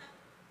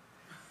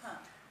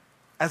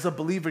 As a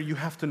believer, you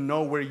have to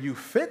know where you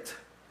fit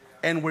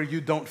and where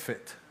you don't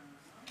fit.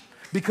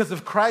 Because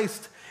if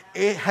Christ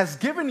has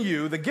given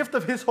you the gift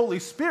of his Holy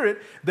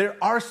Spirit, there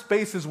are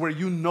spaces where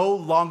you no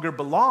longer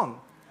belong.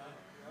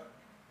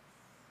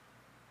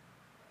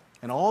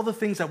 And all the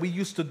things that we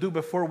used to do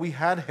before we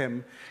had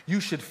him, you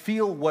should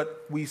feel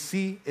what we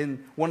see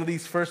in one of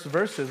these first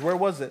verses. Where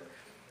was it?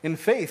 In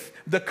faith,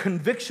 the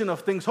conviction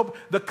of things hoped,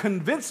 the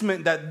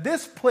convincement that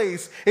this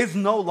place is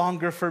no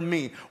longer for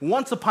me.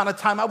 Once upon a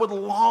time, I would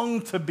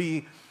long to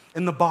be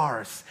in the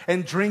bars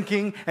and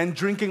drinking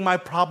my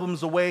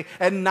problems away.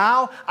 And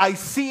now I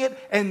see it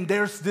and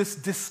there's this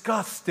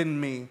disgust in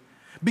me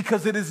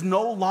because it is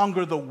no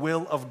longer the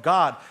will of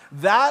God.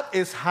 That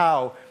is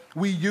how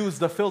we use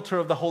the filter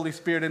of the Holy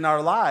Spirit in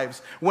our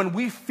lives. When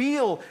we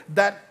feel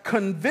that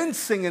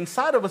convincing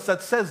inside of us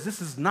that says, this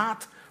is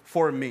not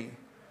for me.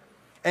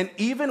 And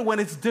even when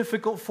it's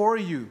difficult for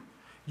you,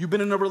 you've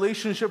been in a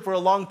relationship for a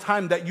long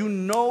time that you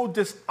know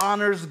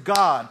dishonors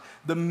God,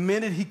 the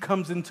minute he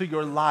comes into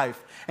your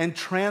life and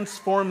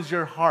transforms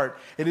your heart,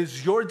 it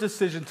is your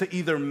decision to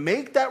either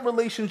make that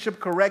relationship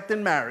correct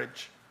in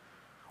marriage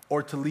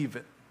or to leave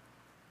it.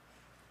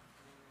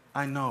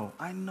 I know,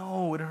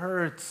 it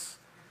hurts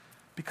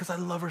because I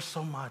love her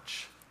so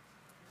much.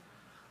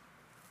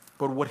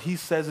 But what he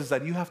says is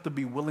that you have to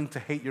be willing to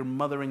hate your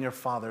mother and your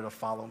father to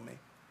follow me.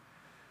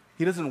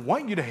 He doesn't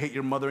want you to hate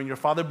your mother and your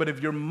father, but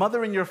if your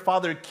mother and your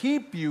father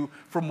keep you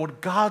from what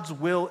God's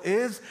will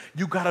is,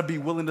 you got to be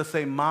willing to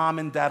say, Mom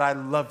and Dad, I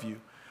love you,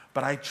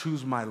 but I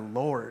choose my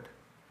Lord.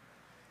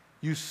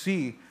 You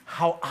see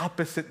how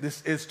opposite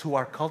this is to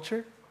our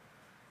culture?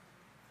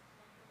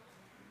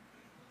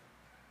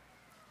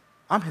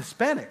 I'm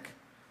Hispanic.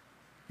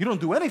 You don't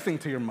do anything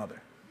to your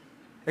mother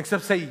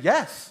except say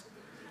yes.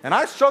 And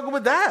I struggle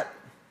with that.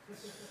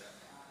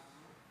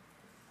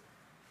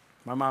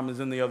 My mom is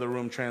in the other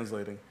room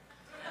translating.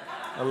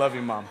 I love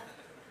you, Mom.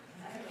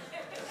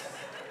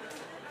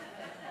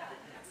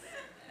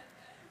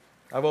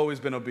 I've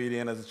always been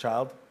obedient as a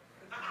child,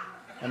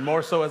 and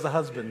more so as a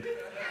husband.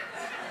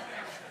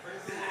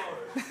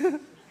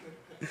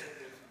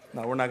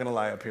 No, we're not going to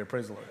lie up here.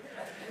 Praise the Lord.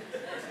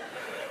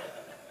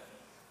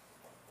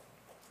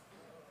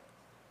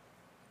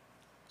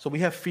 So we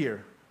have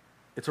fear.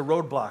 It's a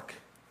roadblock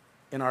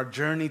in our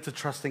journey to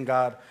trusting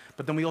God,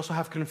 but then we also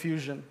have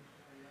confusion.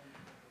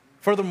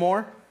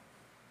 Furthermore,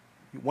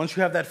 once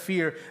you have that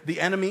fear, the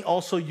enemy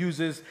also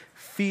uses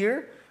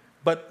fear,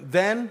 but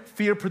then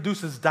fear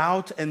produces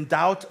doubt, and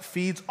doubt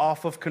feeds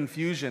off of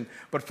confusion.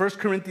 But 1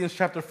 Corinthians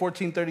chapter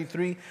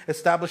 14:33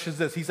 establishes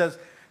this.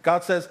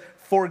 God says,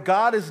 for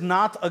God is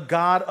not a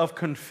God of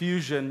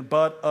confusion,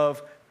 but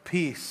of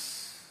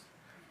peace.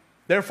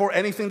 Therefore,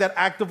 anything that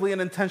actively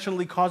and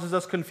intentionally causes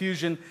us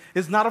confusion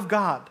is not of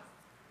God.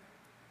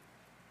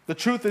 The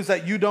truth is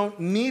that you don't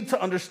need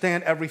to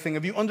understand everything.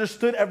 If you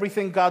understood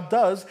everything God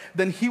does,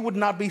 then he would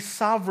not be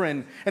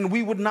sovereign and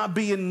we would not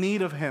be in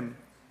need of him.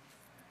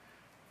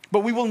 But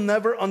we will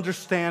never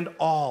understand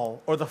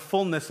all or the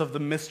fullness of the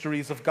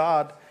mysteries of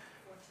God.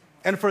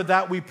 And for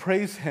that we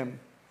praise him.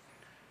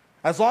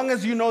 As long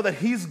as you know that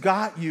he's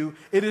got you,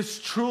 it is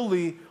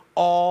truly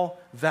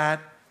all that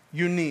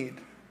you need.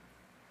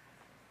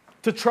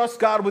 To trust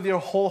God with your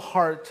whole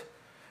heart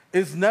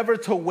is never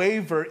to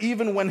waver,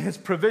 even when his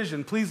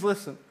provision, please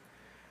listen.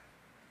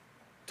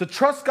 To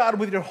trust God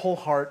with your whole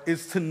heart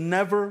is to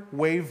never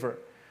waver,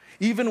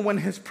 even when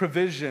his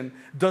provision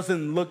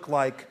doesn't look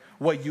like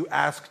what you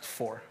asked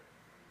for.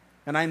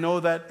 And I know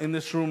that in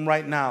this room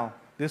right now,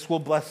 this will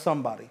bless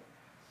somebody.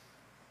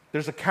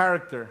 There's a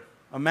character,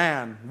 a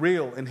man,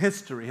 real in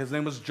history. His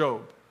name was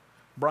Job.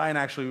 Brian,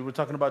 actually, we were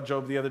talking about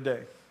Job the other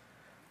day.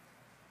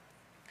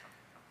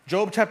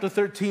 Job chapter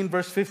 13,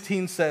 verse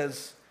 15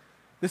 says,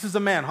 this is a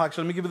man.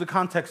 Actually, let me give you the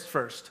context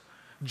first.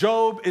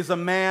 Job is a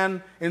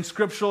man in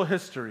scriptural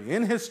history,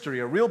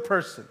 a real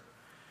person.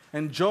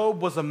 And Job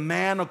was a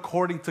man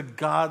according to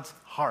God's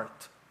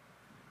heart.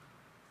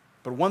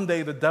 But one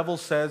day the devil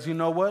says, you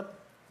know what?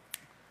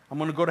 I'm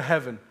going to go to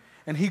heaven.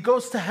 And he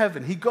goes to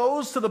heaven. He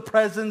goes to the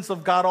presence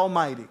of God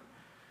Almighty.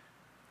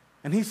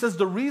 And he says,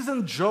 the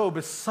reason Job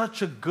is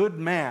such a good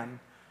man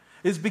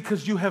is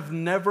because you have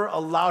never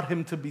allowed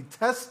him to be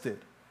tested.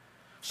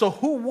 So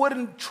who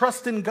wouldn't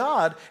trust in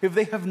God if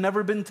they have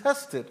never been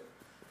tested?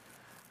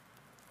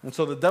 And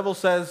so the devil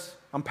says,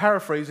 I'm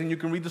paraphrasing, you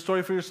can read the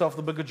story for yourself,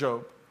 the book of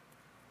Job.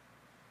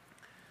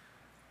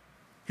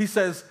 He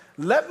says,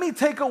 let me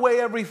take away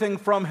everything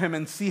from him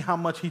and see how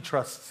much he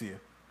trusts you.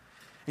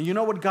 And you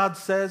know what God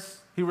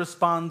says? He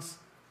responds,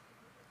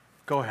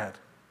 go ahead.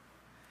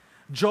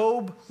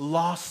 Job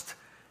lost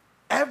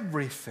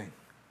everything.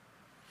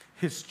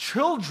 His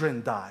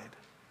children died.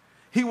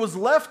 He was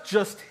left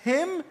just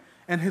him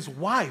and his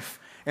wife.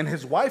 And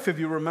his wife, if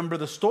you remember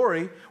the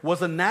story,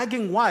 was a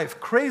nagging wife,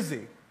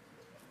 crazy.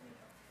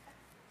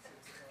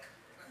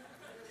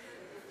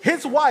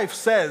 His wife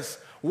says,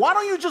 why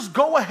don't you just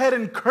go ahead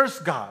and curse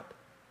God?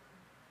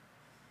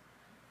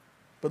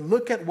 But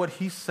look at what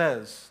he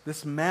says,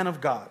 this man of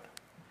God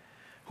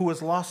who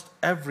has lost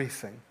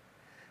everything.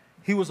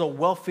 He was a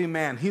wealthy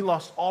man. He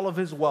lost all of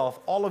his wealth,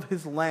 all of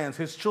his lands.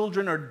 His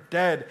children are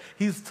dead.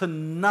 He's to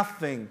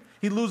nothing.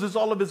 He loses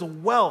all of his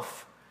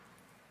wealth.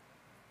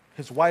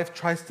 His wife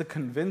tries to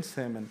convince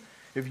him. And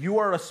if you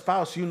are a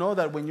spouse, you know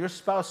that when your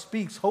spouse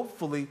speaks,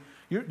 hopefully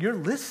you're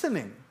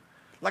listening.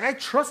 Like, I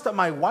trust that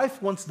my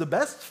wife wants the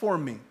best for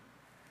me.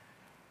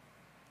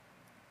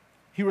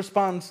 He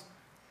responds,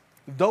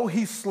 though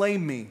he slay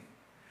me,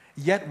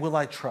 yet will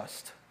I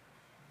trust.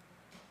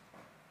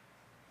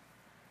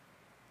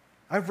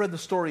 I've read the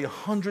story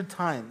 100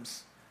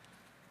 times.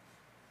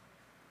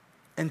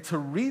 And to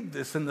read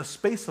this in the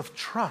space of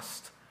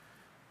trust,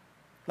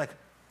 like,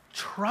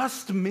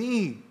 trust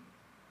me.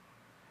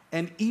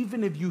 And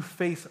even if you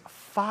face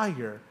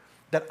fire,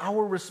 that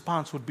our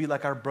response would be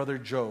like our brother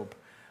Job.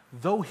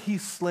 Though he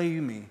slay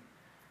me,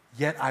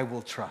 yet I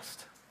will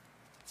trust.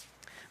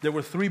 There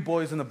were 3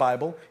 boys in the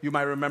Bible. You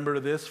might remember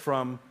this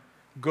from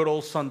good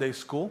old Sunday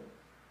school.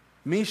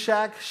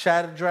 Meshach,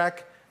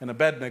 Shadrach, and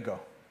Abednego.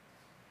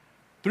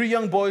 3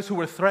 young boys who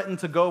were threatened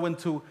to go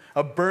into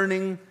a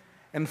burning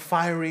and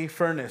fiery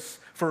furnace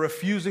for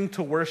refusing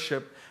to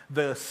worship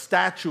the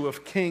statue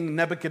of King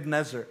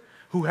Nebuchadnezzar,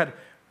 who had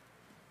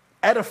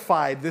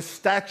edified this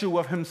statue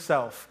of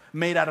himself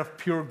made out of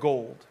pure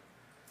gold.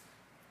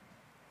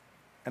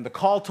 And the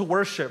call to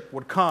worship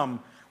would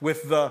come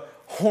with the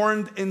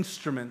horned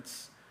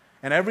instruments.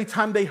 And every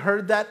time they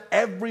heard that,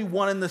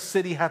 everyone in the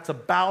city had to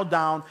bow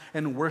down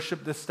and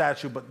worship this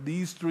statue. But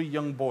these 3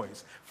 young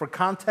boys, for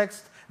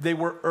context, they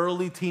were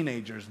early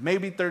teenagers,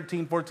 maybe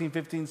 13, 14,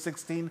 15,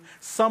 16,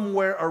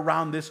 somewhere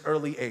around this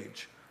early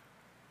age.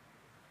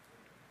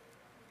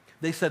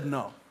 They said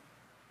no.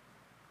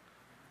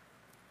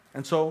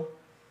 And so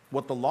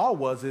what the law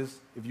was is,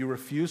 if you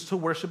refuse to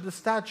worship the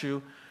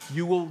statue,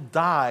 you will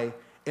die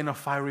in a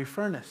fiery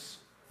furnace.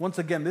 Once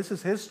again, this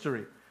is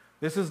history.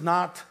 This is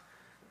not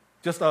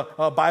just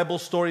a Bible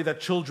story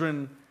that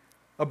children,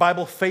 a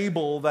Bible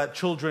fable that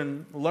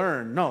children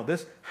learn. No,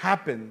 this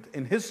happened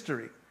in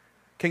history.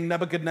 King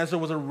Nebuchadnezzar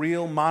was a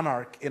real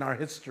monarch in our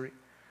history.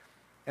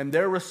 And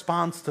their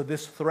response to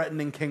this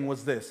threatening king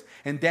was this.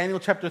 In Daniel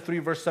chapter 3,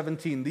 verse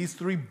 17, these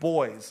 3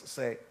 boys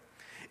say,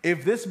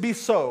 if this be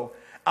so,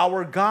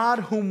 our God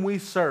whom we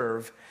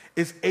serve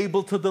is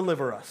able to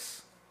deliver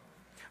us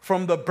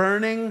from the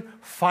burning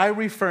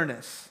fiery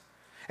furnace,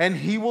 and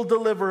he will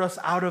deliver us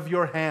out of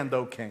your hand,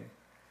 O king.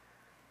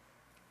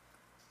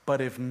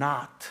 But if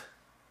not,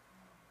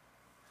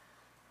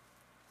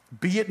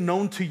 be it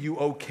known to you,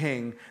 O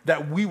king,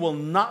 that we will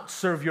not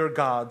serve your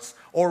gods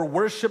or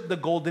worship the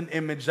golden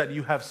image that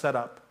you have set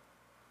up.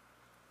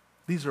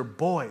 These are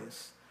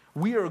boys.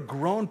 We are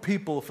grown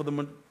people for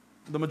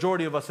the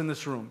majority of us in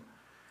this room,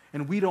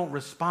 and we don't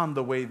respond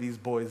the way these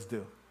boys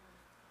do.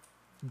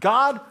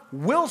 God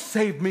will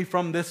save me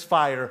from this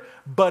fire,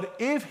 but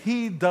if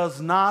he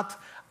does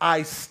not,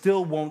 I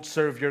still won't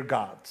serve your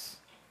gods.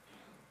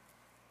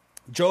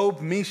 Job,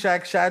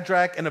 Meshach,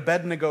 Shadrach, and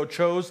Abednego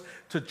chose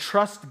to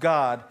trust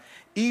God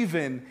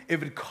even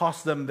if it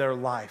cost them their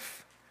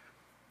life.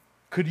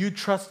 Could you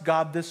trust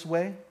God this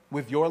way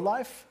with your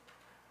life?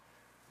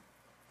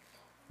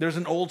 There's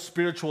an old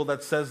spiritual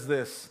that says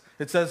this.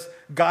 It says,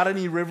 got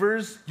any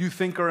rivers you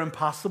think are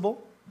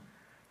impossible?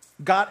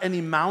 Got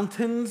any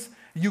mountains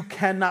you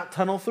cannot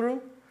tunnel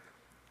through?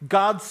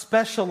 God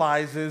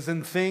specializes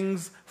in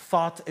things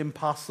thought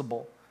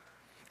impossible.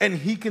 And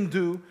he can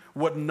do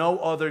what no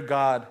other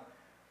God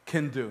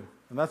can do.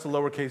 And that's a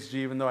lowercase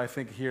g, even though I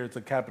think here it's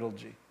a capital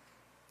G.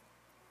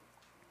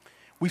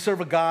 We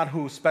serve a God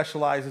who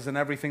specializes in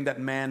everything that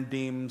man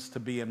deems to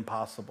be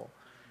impossible.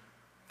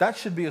 That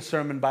should be a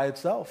sermon by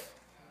itself.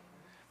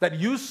 That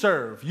you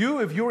serve,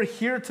 if you're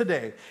here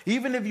today,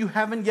 even if you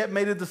haven't yet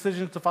made a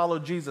decision to follow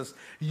Jesus,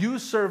 you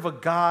serve a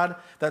God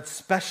that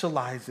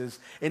specializes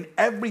in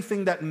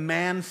everything that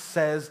man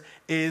says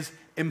is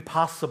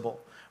impossible.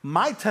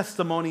 My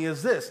testimony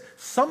is this.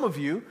 There's some of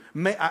you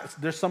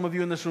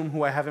in this room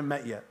who I haven't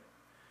met yet.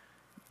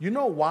 You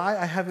know why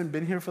I haven't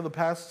been here for the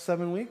past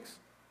 7 weeks?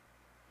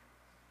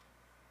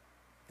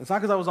 It's not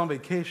because I was on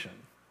vacation.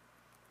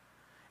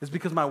 It's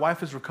because my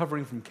wife is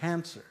recovering from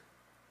cancer.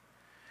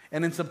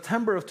 And in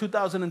September of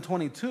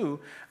 2022,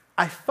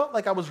 I felt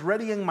like I was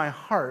readying my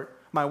heart.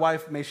 My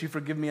wife, may she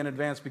forgive me in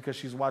advance because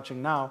she's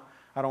watching now.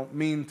 I don't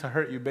mean to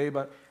hurt you, babe,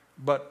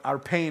 but our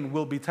pain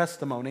will be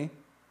testimony.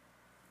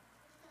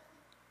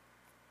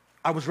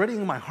 I was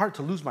readying my heart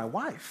to lose my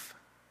wife.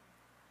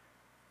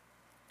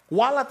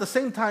 while at the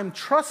same time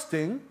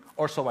trusting,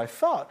 or so I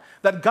thought,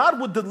 that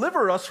God would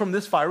deliver us from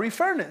this fiery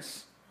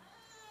furnace.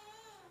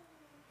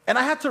 And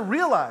I had to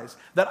realize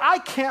that I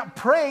can't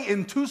pray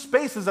in two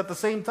spaces at the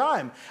same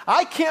time.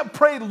 I can't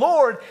pray,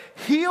 Lord,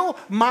 heal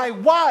my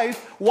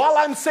wife, while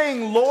I'm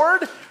saying,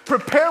 Lord,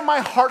 prepare my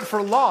heart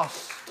for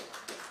loss.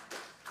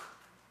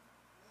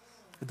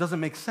 It doesn't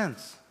make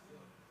sense.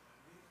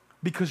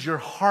 Because your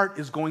heart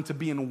is going to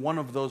be in one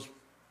of those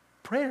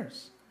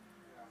prayers.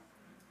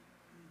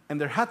 And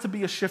there had to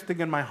be a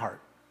shifting in my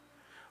heart.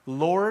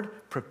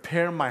 Lord,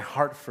 prepare my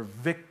heart for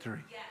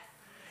victory. Yes.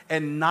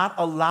 And not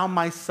allow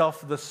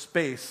myself the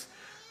space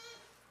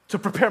to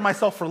prepare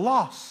myself for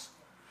loss.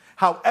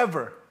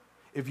 However,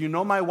 if you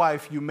know my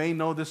wife, you may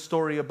know this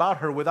story about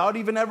her without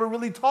even ever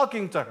really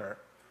talking to her.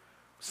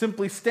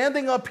 Simply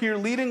standing up here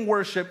leading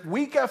worship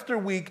week after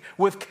week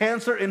with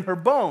cancer in her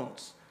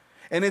bones.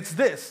 And it's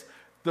this,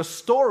 the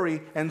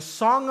story and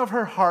song of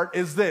her heart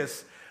is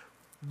this: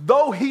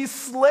 though he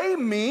slay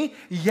me,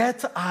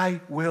 yet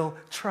I will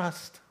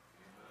trust.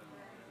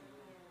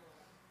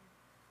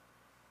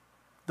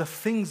 The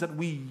things that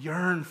we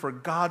yearn for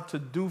God to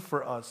do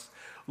for us.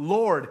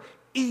 Lord,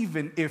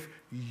 even if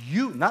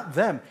you, not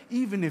them,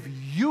 even if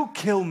you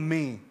kill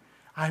me,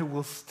 I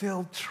will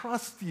still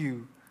trust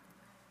you.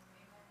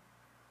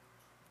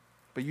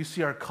 But you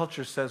see, our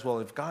culture says, well,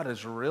 if God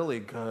is really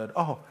good,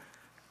 I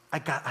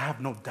have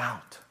no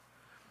doubt.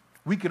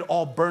 We could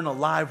all burn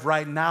alive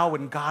right now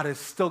and God is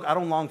still, I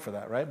don't long for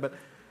that, right? But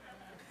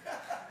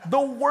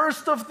the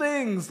worst of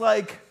things,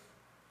 like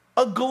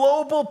a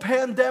global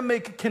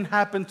pandemic can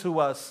happen to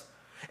us,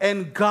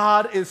 and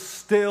God is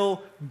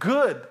still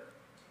good.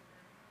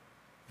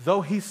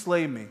 Though he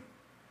slay me,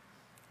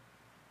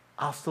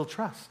 I'll still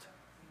trust.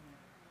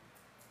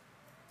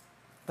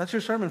 That's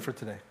your sermon for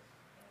today.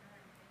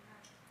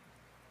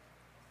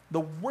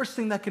 The worst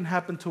thing that can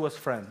happen to us,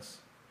 friends,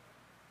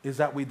 is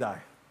that we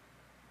die.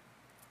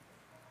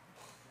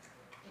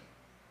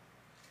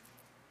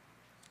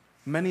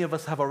 Many of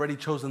us have already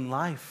chosen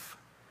life.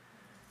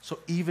 So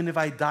even if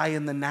I die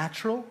in the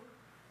natural,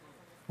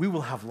 we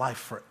will have life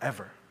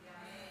forever.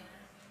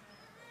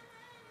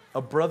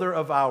 A brother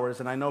of ours,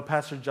 and I know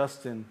Pastor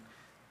Justin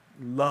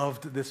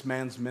loved this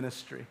man's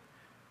ministry,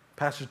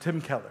 Pastor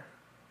Tim Keller.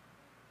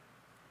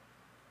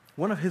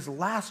 One of his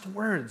last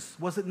words,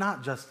 was it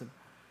not, Justin?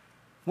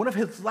 One of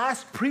his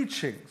last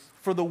preachings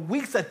for the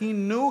weeks that he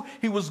knew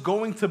he was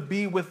going to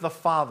be with the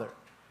Father.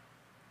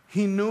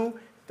 He knew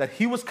that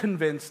he was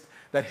convinced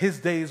that his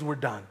days were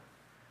done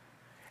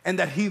and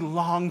that he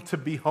longed to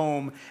be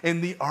home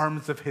in the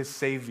arms of his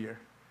Savior.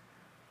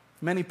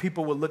 Many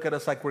people will look at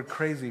us like we're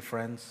crazy,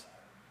 friends.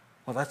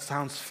 Well, that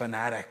sounds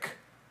fanatic.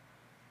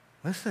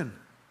 Listen,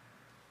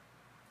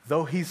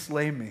 though he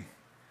slay me,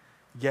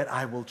 yet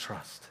I will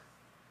trust.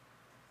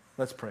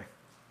 Let's pray.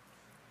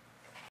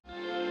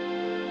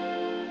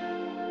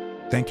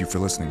 Thank you for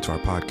listening to our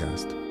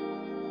podcast.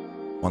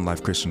 One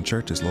Life Christian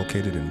Church is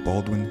located in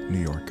Baldwin, New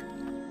York.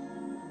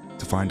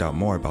 To find out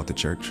more about the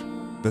church,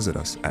 visit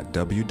us at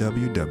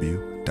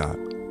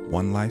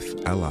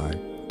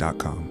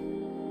www.onelifeli.com.